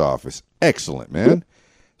sheriff's office. Excellent, man.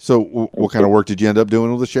 So what kind of work did you end up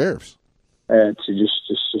doing with the sheriffs? And to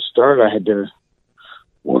start, I had to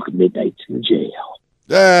work midnights in the jail.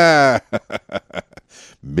 Ah,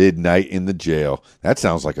 midnight in the jail. That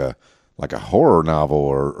sounds like a horror novel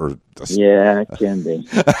or Yeah, it can be.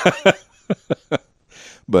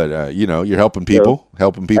 But you're helping people,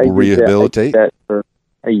 I rehabilitate. did that for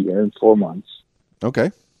a year and 4 months,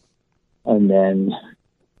 Okay. and then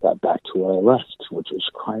got back to where I left, which was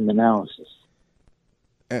crime analysis.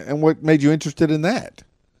 And what made you interested in that?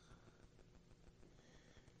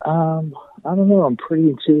 I don't know. I'm pretty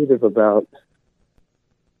intuitive about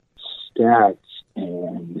stats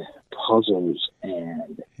and puzzles,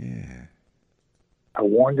 and Yeah. I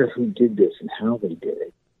wonder who did this and how they did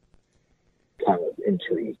it. Kind of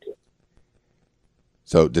intrigued.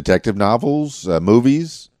 So detective novels,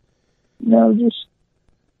 movies. No, just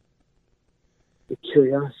the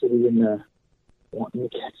curiosity and the wanting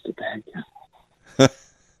to catch the bad guy.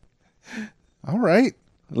 All right.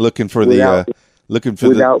 Looking for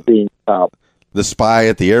Without being the spy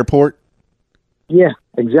at the airport. Yeah,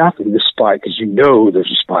 exactly. The spy, because you know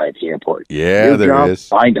there's a spy at the airport. Yeah, Your there job, is.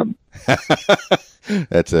 Find him.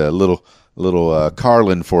 That's a little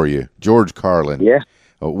Carlin for you, George Carlin. Yeah.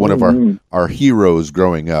 One of Mhm. our heroes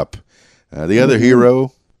growing up. The other Mm-hmm.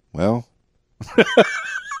 hero, well,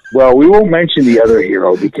 Well, we won't mention the other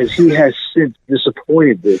hero because he has since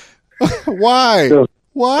disappointed why? the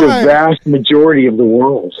Why? vast majority of the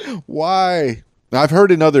world. Why? Now, I've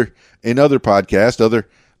heard in other podcasts,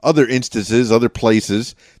 other instances, other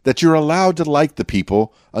places that you're allowed to like the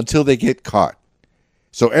people until they get caught.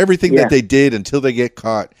 So everything Yeah. that they did until they get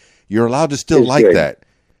caught, you're allowed to still It's like good. that.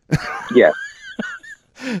 Yeah.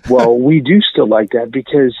 Well, we do still like that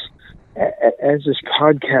because as this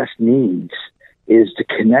podcast needs is the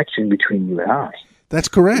connection between you and I. That's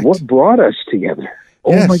correct. What brought us together?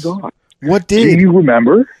 Oh Yes. my God. What Do did? you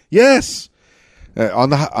remember? Yes. On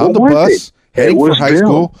the What the was bus it? heading It for was high Bill.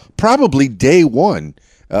 school, probably day one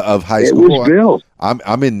of high It school. was Bill.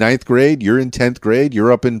 I'm in 9th grade. You're in 10th grade.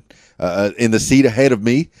 You're up in the seat ahead of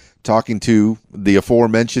me, talking to the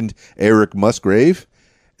aforementioned Eric Musgrave,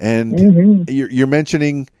 and Mhm. you're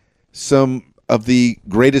mentioning some of the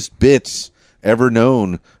greatest bits ever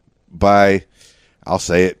known by. I'll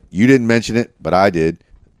say it. You didn't mention it, but I did.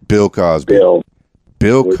 Bill Cosby.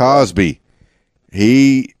 Bill Cosby.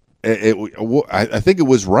 I think it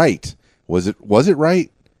was right. Was it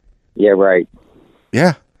right? Yeah, right.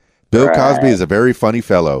 Yeah. Bill Right. Cosby is a very funny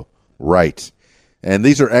fellow. Right. And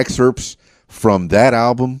these are excerpts from that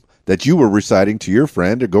album that you were reciting to your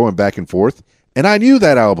friend or going back and forth. And I knew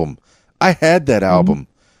that album. I had that album.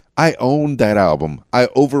 I owned that album. I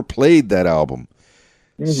overplayed that album.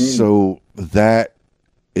 So that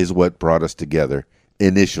is what brought us together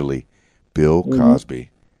initially. Bill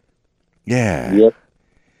Cosby. Yeah. Yep.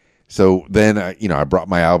 So then, I brought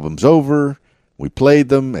my albums over. We played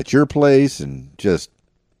them at your place and just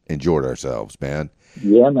enjoyed ourselves, man.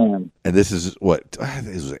 Yeah, man. And this is what?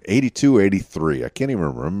 This was 82 or 83. I can't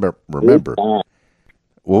even remember. Good time.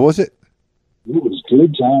 What was it? It was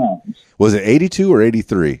good times. Was it 82 or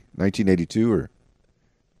 83? 1982 or?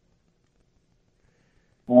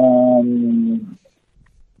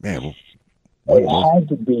 Man, what It was had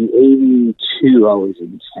to be 82. I was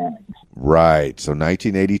in 10. Right. So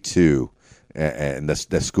 1982 and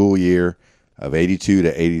the school year of 82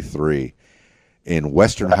 to 83 in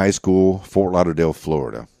Western High School, Fort Lauderdale,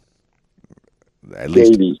 Florida. At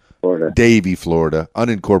least Baby. Florida. Davie, Florida.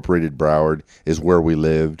 Unincorporated Broward is where we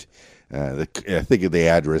lived. I think of the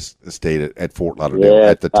address stayed at Fort Lauderdale Yeah,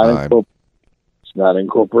 at the time. It's not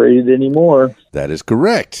incorporated anymore. That is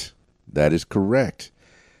correct. That is correct.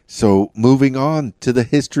 So moving on to the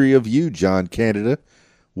history of you, John Canada,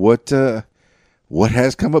 what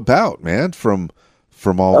has come about, man, from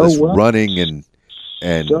all this running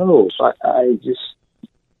and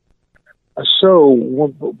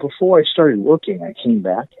before I started working, I came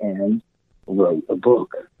back and wrote a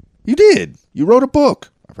book. You did. You wrote a book.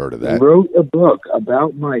 I've heard of that. I wrote a book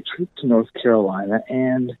about my trip to North Carolina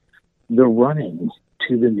and the running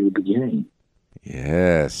to the new beginning.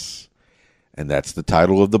 Yes. And that's the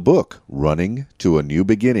title of the book, Running to a New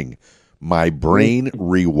Beginning. My Brain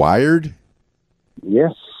Rewired.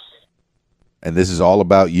 Yes. And this is all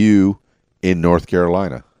about you in North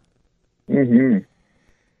Carolina. Mm-hmm.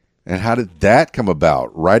 And how did that come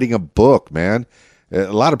about? Writing a book, man.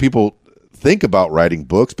 A lot of people think about writing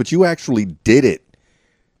books, but you actually did it.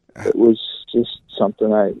 It was just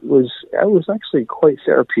something I was actually quite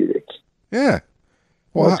therapeutic. Yeah.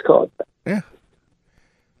 Well, Let's call it that. Yeah.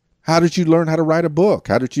 How did you learn how to write a book?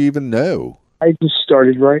 How did you even know? I just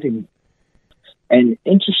started writing. And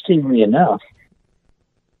interestingly enough,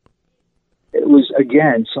 it was,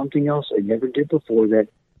 again, something else I never did before that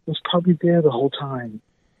was probably there the whole time.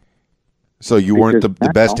 So you weren't the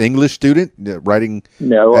best English student writing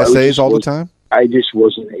essays all the time? I just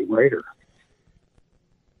wasn't a writer.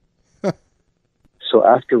 So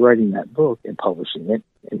after writing that book and publishing it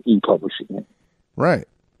and e-publishing it, right,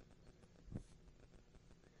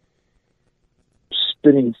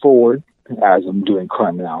 spinning forward as I'm doing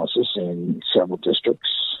crime analysis in several districts.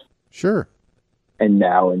 Sure. And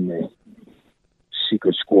now in the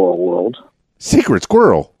secret squirrel world. Secret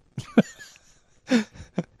squirrel. I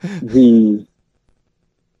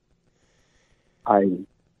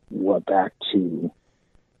went back to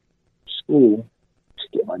school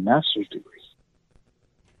to get my master's degree.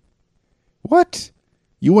 What?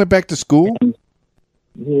 You went back to school? And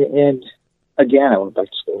again, I went back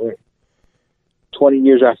to school. Right? 20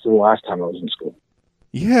 years after the last time I was in school.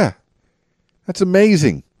 Yeah. That's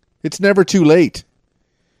amazing. It's never too late.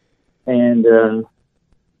 And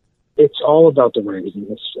it's all about the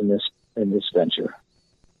writing in this venture.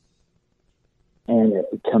 And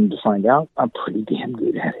come to find out, I'm pretty damn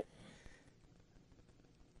good at it.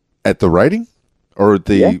 At the writing? Or at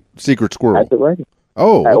the secret squirrel? At the writing.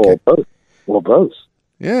 Oh, okay. Well, both.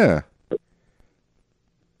 Yeah.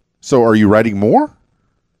 So are you writing more?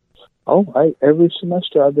 Oh, every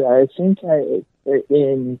semester, I think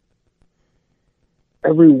in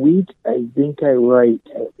every week, I think I write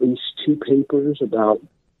at least 2 papers, about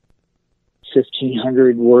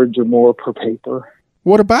 1,500 words or more per paper.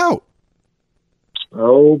 What about?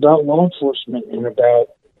 Oh, about law enforcement and about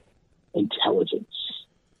intelligence.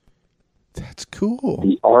 That's cool.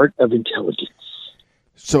 The art of intelligence.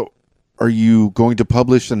 So, are you going to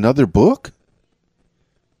publish another book?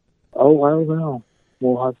 Oh, I don't know.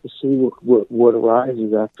 We'll have to see what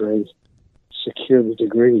arises after I secure the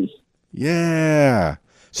degree. Yeah.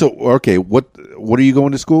 So, okay, what are you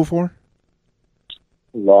going to school for?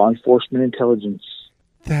 Law enforcement intelligence.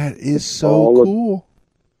 That is so cool.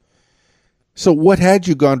 So, what had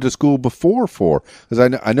you gone to school before for?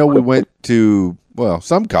 Because I know we went to,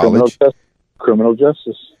 some college. Criminal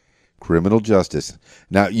justice. Criminal justice.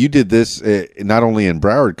 Now, you did this not only in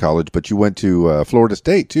Broward College, but you went to Florida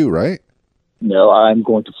State too, right? No, I'm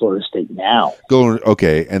going to Florida State now.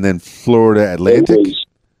 Okay, and then Florida Atlantic? It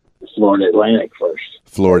was Florida Atlantic first.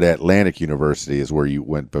 Florida Atlantic University is where you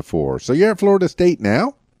went before. So you're at Florida State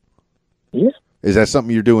now? Yeah. Is that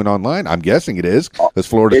something you're doing online? I'm guessing it is, because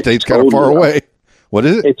Florida State's kind of far away. What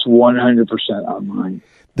is it? It's 100% online.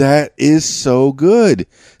 That is so good.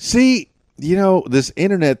 See, this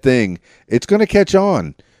internet thing, it's going to catch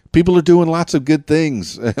on. People are doing lots of good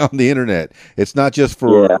things on the internet. It's not just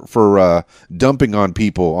for dumping on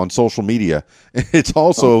people on social media. It's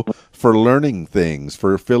also for learning things,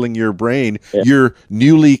 for filling your brain, your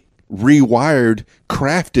newly rewired,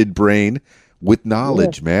 crafted brain with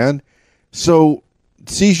knowledge, man. So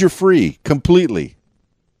seizure free, completely.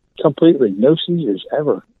 Completely. No seizures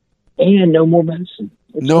ever. And no more medicine.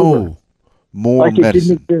 It's over. More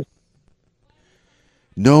medicine.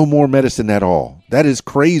 No more medicine at all. That is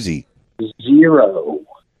crazy. 0.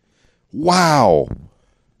 Wow.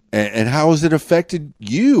 And how has it affected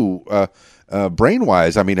you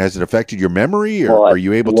brain-wise? I mean, has it affected your memory, or are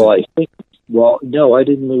you able to? No, I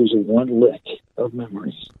didn't lose one lick of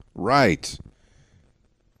memory. Right.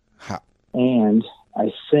 And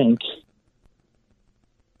I think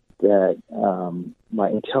that my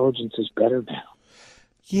intelligence is better now.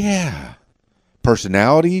 Yeah.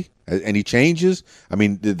 Personality? Any changes? I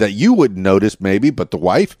mean, that you wouldn't notice maybe, but the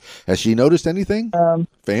wife, has she noticed anything?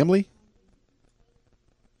 Family?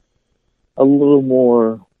 A little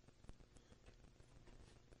more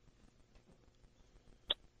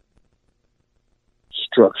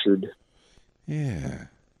structured. Yeah.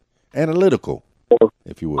 Analytical,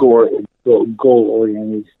 if you will. Goal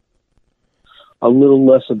oriented. A little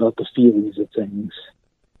less about the feelings of things.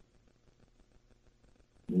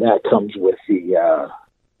 That comes with the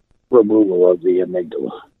removal of the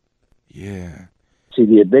amygdala. Yeah. See,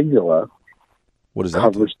 the amygdala What does that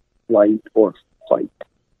covers flight or fight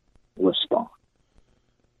response.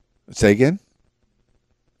 Say again?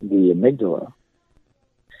 The amygdala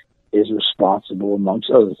is responsible, amongst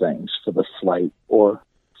other things, for the flight or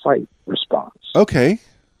fight response. Okay.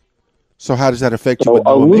 So how does that affect you So with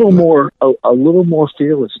no a little amygdala? more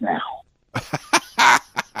fearless now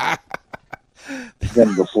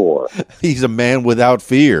than before. He's a man without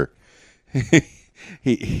fear.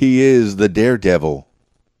 he is the daredevil.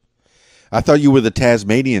 I thought you were the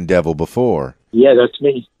Tasmanian devil before. Yeah, that's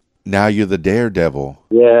me. Now you're the daredevil.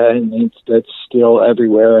 Yeah, and that's still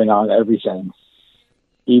everywhere and on everything,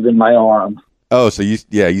 even my arm. Oh, so you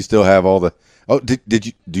still have all the. Oh, did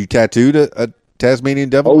you tattooed a Tasmanian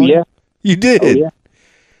devil? Oh on you? yeah, You did. oh yeah.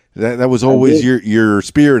 That was always did. your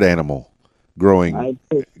spirit animal. I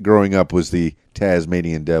Growing up was the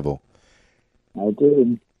Tasmanian devil.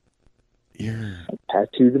 did. You're. I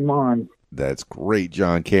tattooed them on. That's great,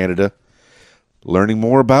 John Canada. Learning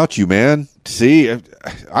more about you, man. See,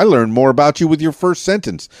 I learned more about you with your first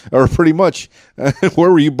sentence, or pretty much. Where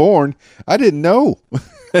were you born? I didn't know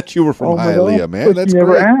that you were from my Hialeah, God. man. But That's you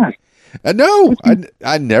never great. asked. No,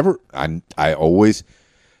 I never. I always.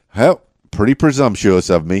 Well, pretty presumptuous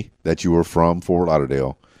of me that you were from Fort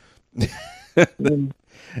Lauderdale.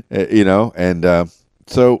 You know, and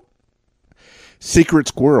so Secret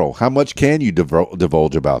Squirrel. How much can you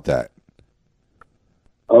divulge about that?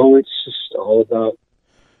 Oh, it's just all about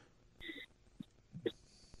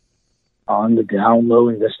on the down low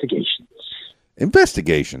investigations.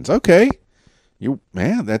 Investigations. Okay.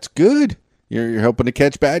 Man, that's good. You're helping to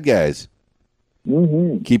catch bad guys.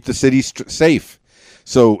 Mm-hmm. Keep the city safe.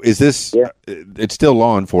 So is this, Yeah. It's still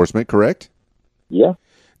law enforcement, correct? Yeah.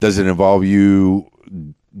 Does it involve you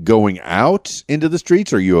going out into the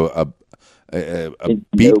streets? Are you a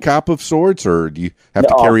beat Nope. cop of sorts, or do you have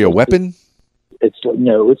to No, carry a weapon? It's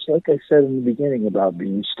like I said in the beginning about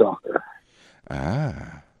being a stalker.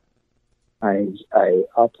 Ah. I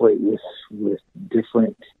operate with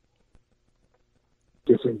different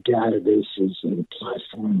databases and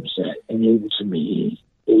platforms that enable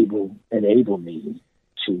me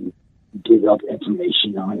to dig up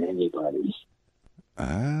information on anybody.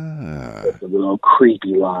 Ah. With a little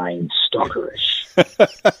creepy line, stalkerish.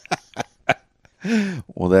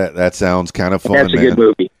 Well, that sounds kind of fun, That's a man. good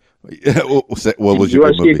movie. What was You your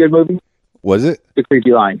want good to see a movie? good movie? Was it The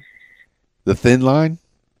Creepy Line. The Thin Line?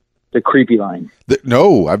 The Creepy Line.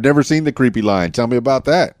 No, I've never seen The Creepy Line. Tell me about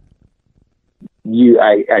that.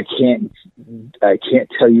 I can't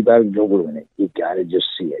tell you about it. Don't ruin it. You got to just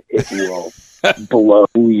see it. It will blow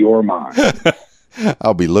your mind.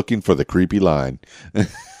 I'll be looking for The Creepy Line.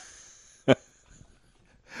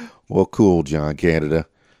 Well, cool, John Canada.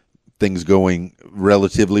 Things going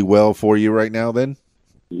relatively well for you right now, then?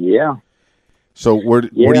 Yeah. So where do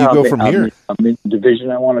you go from here? I'm in the division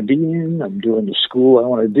I want to be in. I'm doing the school I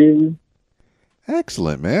want to do.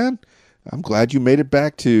 Excellent, man. I'm glad you made it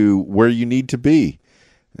back to where you need to be.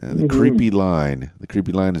 The Creepy Line. The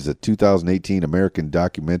Creepy Line is a 2018 American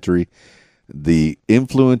documentary. The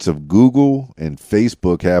influence of Google and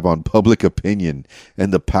Facebook have on public opinion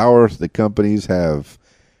and the power the companies have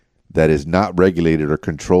that is not regulated or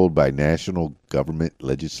controlled by national government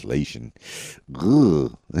legislation.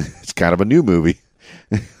 Ugh. It's kind of a new movie.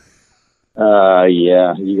 Yeah,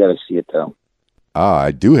 you got to see it though.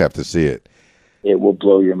 I do have to see it. It will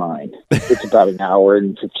blow your mind. It's about an hour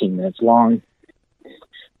and 15 minutes long,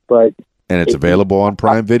 but And it's available on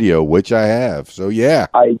Prime Video, which I have. So, yeah.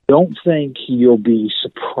 I don't think you'll be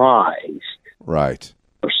surprised Right.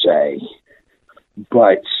 per se,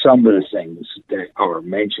 but some of the things that are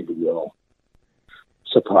mentioned will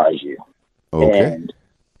surprise you Okay. and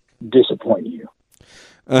disappoint you.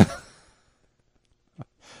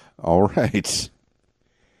 All right.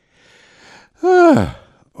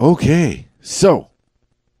 Okay. So,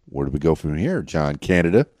 where do we go from here, John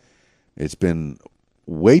Canada? It's been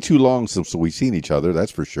way too long since we've seen each other,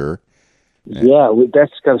 that's for sure. Yeah,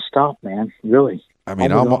 that's got to stop, man. Really. I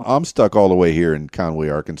mean, Oh my God. I'm stuck all the way here in Conway,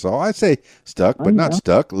 Arkansas. I say stuck, but not know.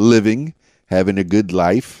 stuck. Living, having a good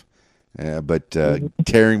life, but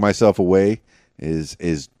tearing myself away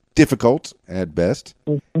is difficult at best.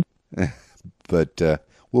 But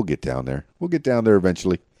we'll get down there. We'll get down there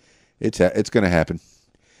eventually. It's going to happen.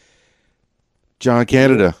 John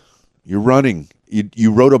Canada, you're running.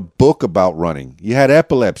 You wrote a book about running. You had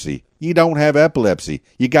epilepsy. You don't have epilepsy.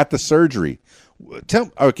 You got the surgery.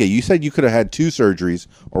 Okay, you said you could have had 2 surgeries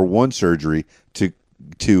or 1 surgery to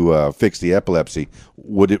fix the epilepsy.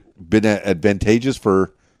 Would it been advantageous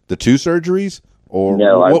for the 2 surgeries, or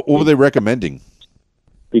No, what were they recommending?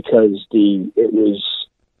 Because the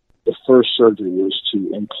first surgery was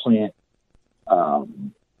to implant a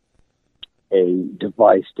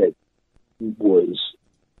device that was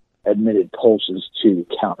emitted pulses to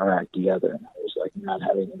counteract the other, and I was like not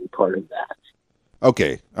having any part of that.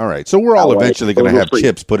 Okay, all right. So we're all Like, eventually going to have free.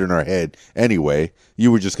 chips put in our head anyway.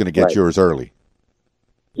 You were just going to get Right. yours early.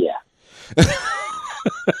 Yeah.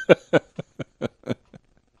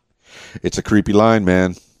 It's a creepy line,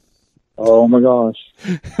 man. Oh my gosh.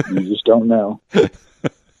 You just don't know.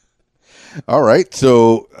 All right,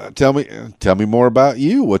 so tell me more about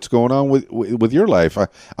you. What's going on with your life?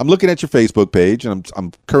 I'm looking at your Facebook page, and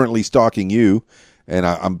I'm currently stalking you, and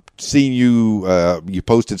I'm seeing you. You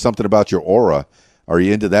posted something about your aura. Are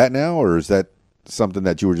you into that now, or is that something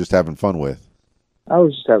that you were just having fun with? I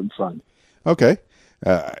was just having fun. Okay,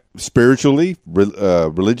 spiritually,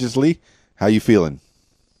 religiously, how you feeling?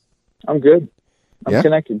 I'm good. I'm Yeah?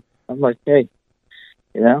 connected. I'm like, hey,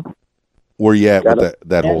 you know, Where you at with gotta-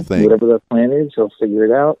 that whole thing? Whatever the plan is, he'll figure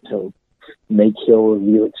it out. He'll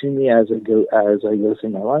reveal it to me as I go through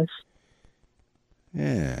my life.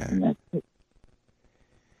 Yeah. And that's it.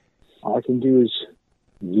 All I can do is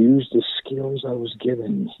use the skills I was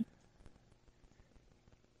given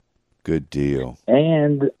Good deal.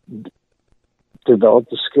 and develop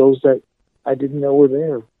the skills that I didn't know were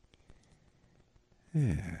there.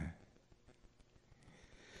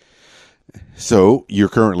 So you're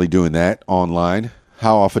currently doing that online.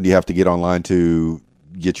 How often do you have to get online to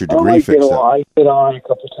get your I degree get fixed up? I get on a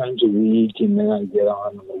couple times a week, and then I get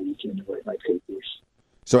on the weekend to write my papers.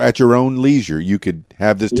 So at your own leisure, you could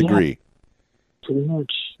have this Yeah. degree. Pretty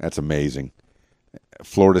much. That's amazing.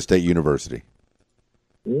 Florida State University.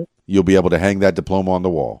 Yeah. You'll be able to hang that diploma on the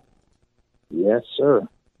wall. Yes, sir.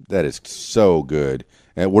 That is so good.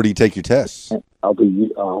 And where do you take your tests? I'll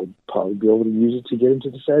probably be able to use it to get into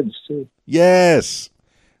the feds too. Yes.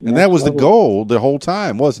 And that was the goal the whole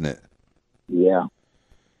time, wasn't it? Yeah.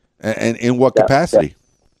 And in what That- capacity?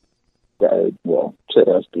 Well, to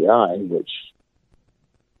FBI, which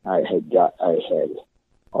I had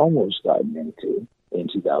almost gotten into in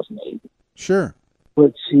 2008. Sure.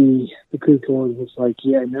 But see, the good Lord was like,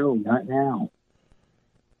 yeah, no, not now.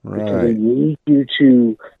 Because I Right. need you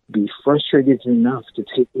to be frustrated enough to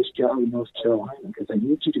take this job in North Carolina, because I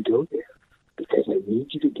need you to go there. Because I need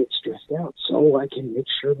you to get stressed out so I can make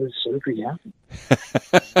sure the surgery happens.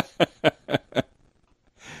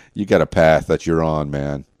 You got a path that you're on,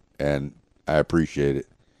 man, and I appreciate it.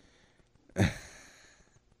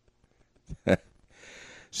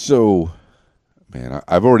 So, man,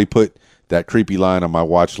 I've already put that creepy line on my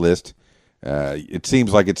watch list. It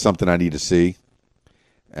seems like it's something I need to see.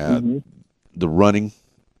 The running,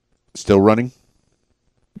 still running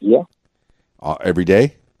Yeah, every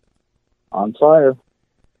day. on fire.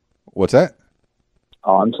 What's that?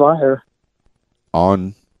 On fire.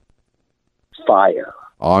 On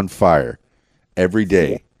fire every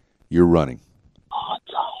day. You're running On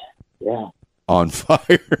fire. Yeah. on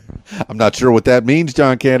fire. I'm not sure what that means,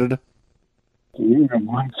 John Canada. Dude, I'm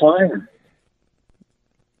on fire.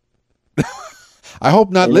 I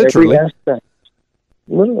hope not In literally. every aspect.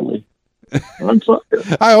 Literally. On fire.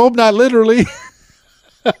 I hope not literally.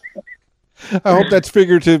 I hope that's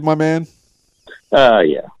figurative, my man.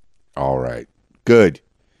 Yeah. All right. Good.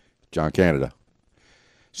 John Canada.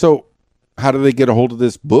 So, how do they get a hold of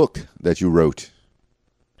this book that you wrote?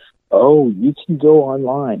 Oh, you can go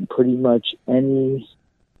online. Pretty much any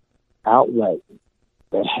outlet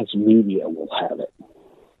that has media will have it.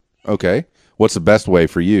 Okay. What's the best way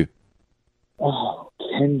for you? Oh,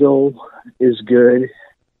 Kindle is good.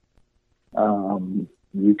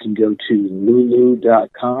 You can go to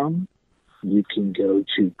lulu.com. You can go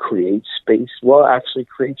to CreateSpace. Well, actually,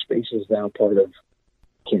 CreateSpace is now part of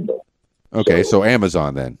Kindle. Okay, so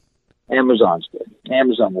Amazon then. Amazon's good.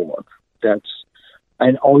 Amazon will work.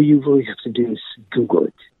 And all you really have to do is Google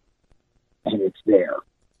it, and it's there.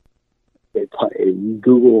 You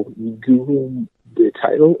Google the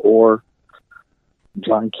title or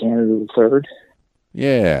John Canada III.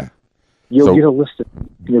 Yeah. You'll So- get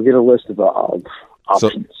a list of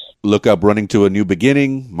options. Look up Running to a New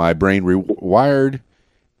Beginning, My Brain Rewired,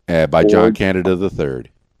 By John Canada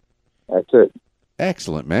III. That's it.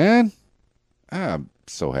 Excellent, man. I'm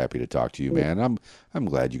so happy to talk to you, man. I'm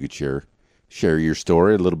glad you could share your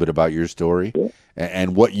story, a little bit about your story,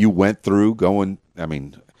 and what you went through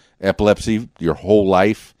epilepsy your whole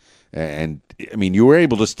life. And I mean, you were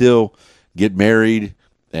able to still get married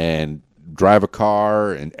and drive a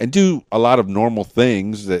car and do a lot of normal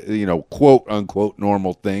things that, quote unquote,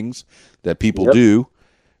 normal things that people do.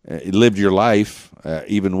 You lived your life,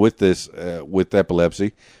 even with this, with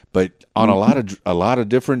epilepsy, but on a lot of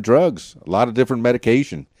different drugs, a lot of different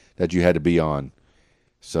medication that you had to be on.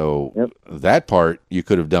 So that part you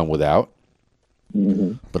could have done without,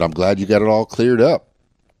 but I'm glad you got it all cleared up.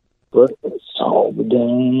 But it's all the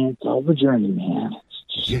journey, man.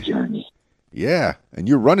 It's just a journey. Yeah, and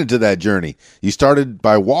you're running to that journey. You started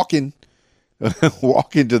by walking to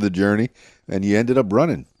the journey, and you ended up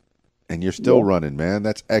running, and you're still running, man.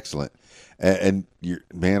 That's excellent. And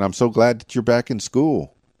man, I'm so glad that you're back in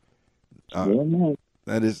school. Man.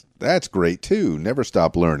 That's great too. Never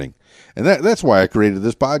stop learning, and that's why I created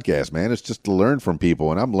this podcast, man. It's just to learn from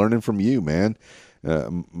people, and I'm learning from you, man.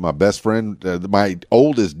 My best friend, my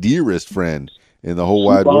oldest, dearest friend in the whole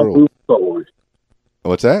wide world.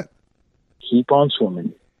 What's that? Keep on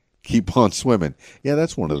swimming. Keep on swimming. Yeah,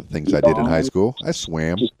 that's one of the things I did in high school. I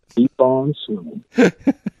swam. Just keep on swimming.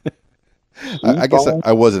 I guess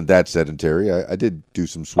I wasn't that sedentary. I did do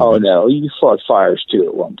some swimming. Oh, no. You fought fires, too,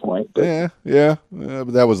 at one point. But Yeah.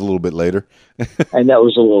 But that was a little bit later. And that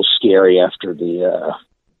was a little scary after the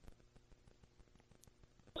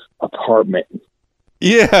apartment.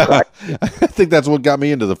 Yeah. I think that's what got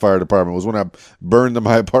me into the fire department was when I burned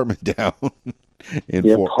my apartment down in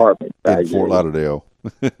Fort Lauderdale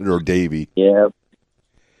or Davie. Yeah.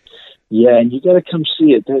 Yeah, and you got to come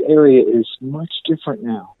see it. That area is much different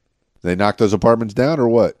now. They knocked those apartments down or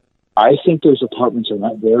what? I think those apartments are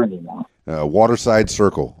not there anymore. Waterside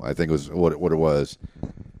Circle, I think was what it was.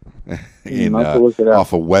 Look it up.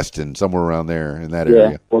 Off of Weston, somewhere around there in that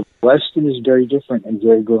area. Well, Weston is very different and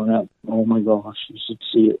very grown up. Oh my gosh, you should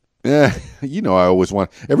see it. Yeah, I always want.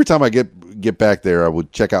 Every time I get back there, I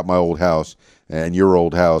would check out my old house and your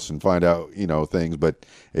old house and find out things. But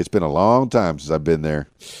it's been a long time since I've been there.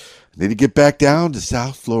 I need to get back down to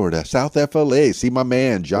South Florida, South FLA. See my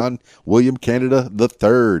man John William Canada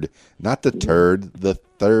III, not the turd, the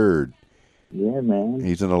third. Yeah, man.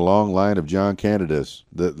 He's in a long line of John Canadas.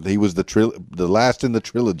 He was the last in the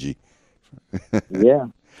trilogy. Yeah.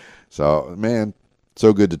 So, man,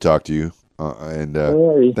 so good to talk to you, and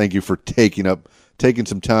thank you for taking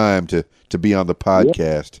some time to be on the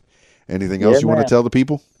podcast. Anything else you want to tell the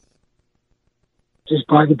people? Just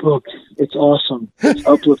buy the book. It's awesome. It's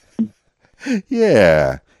uplifting.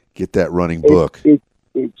 Yeah, get that running book.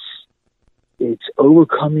 It's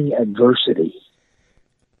overcoming adversity.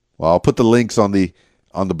 Well, I'll put the links on the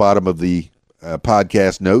bottom of the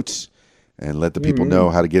podcast notes and let the people know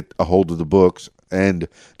how to get a hold of the books. And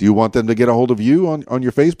do you want them to get a hold of you on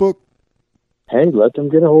your Facebook? Hey, let them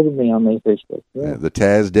get a hold of me on my Facebook. Yeah. The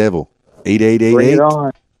Taz Devil, 8888. Bring it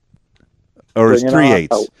on. Or it's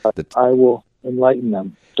 3/8. I will enlighten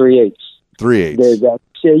them. 3/8. 3/8.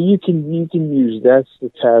 Yeah, you can use that's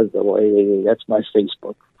the Taz Devil 888. That's my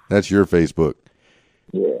Facebook. That's your Facebook.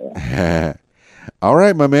 Yeah. All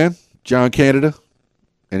right, my man, John Canada.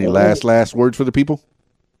 Any last words for the people?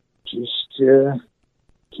 Just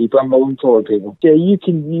keep on moving forward, people. Yeah, you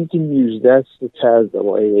can use that's the Taz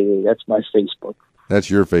Devil 888. That's my Facebook. That's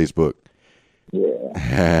your Facebook.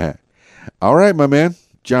 Yeah. All right, my man,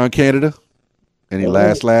 John Canada. Any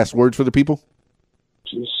last words for the people?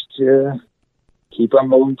 Just keep on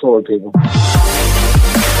moving forward, people.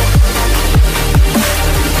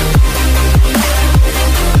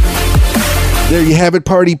 There you have it,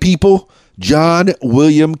 party people. John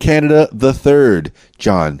William Canada III.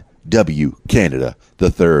 John W. Canada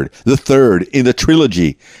III. The third in the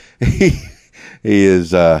trilogy. He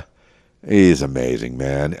is amazing,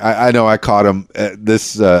 man. I know I caught him.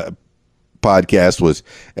 This podcast was,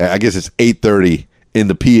 I guess it's 8:30 in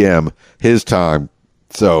the PM his time.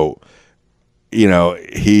 So,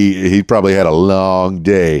 he probably had a long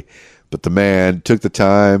day, but the man took the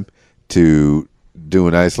time to do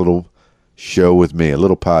a nice little show with me, a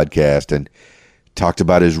little podcast, and talked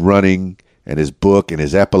about his running and his book and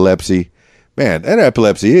his epilepsy. Man, that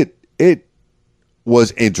epilepsy, it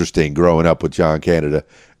was interesting growing up with John Canada.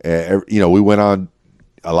 We went on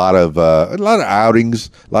a lot of outings,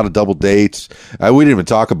 a lot of double dates. We didn't even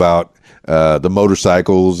talk about the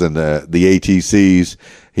motorcycles and the ATCs.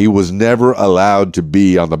 He was never allowed to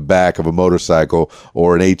be on the back of a motorcycle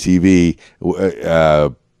or an ATV.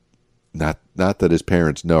 Not that his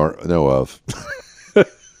parents know of.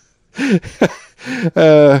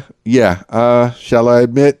 Yeah. Shall I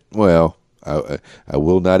admit? Well, I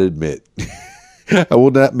will not admit. I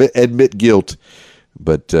will not admit guilt.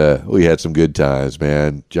 But we had some good times,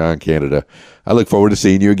 man. John Canada, I look forward to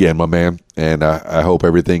seeing you again, my man. And I hope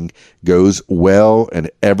everything goes well and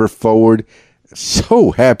ever forward. So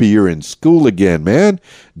happy you're in school again, man.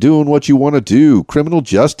 Doing what you want to do. Criminal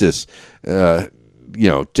justice.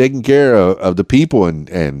 Taking care of the people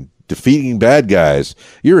and defeating bad guys.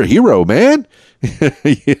 You're a hero, man.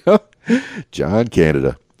 John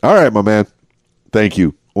Canada. All right, my man. Thank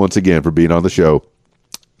you once again for being on the show.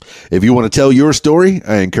 If you want to tell your story,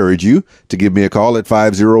 I encourage you to give me a call at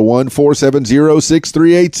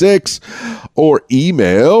 501-470-6386 or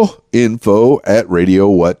email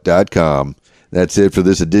info@radiowhat.com. That's it for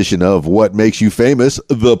this edition of What Makes You Famous,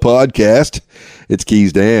 the podcast. It's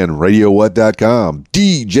Keys Dan, RadioWhat.com,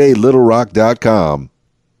 DJLittleRock.com.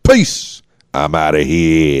 Peace. I'm out of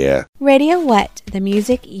here. Radio What, the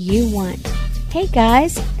music you want. Hey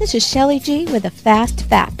guys, this is Shelly G with a fast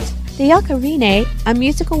fact. The ocarina, a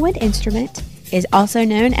musical wind instrument, is also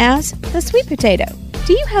known as the sweet potato.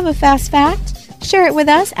 Do you have a fast fact? Share it with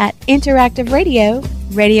us at Interactive Radio,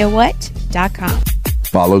 RadioWhat.com.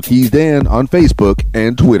 Follow Keys Dan on Facebook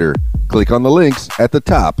and Twitter. Click on the links at the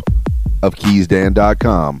top of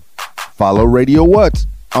KeysDan.com. Follow Radio What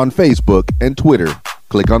on Facebook and Twitter.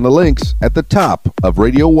 Click on the links at the top of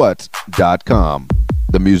RadioWhat.com.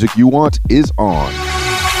 The music you want is on.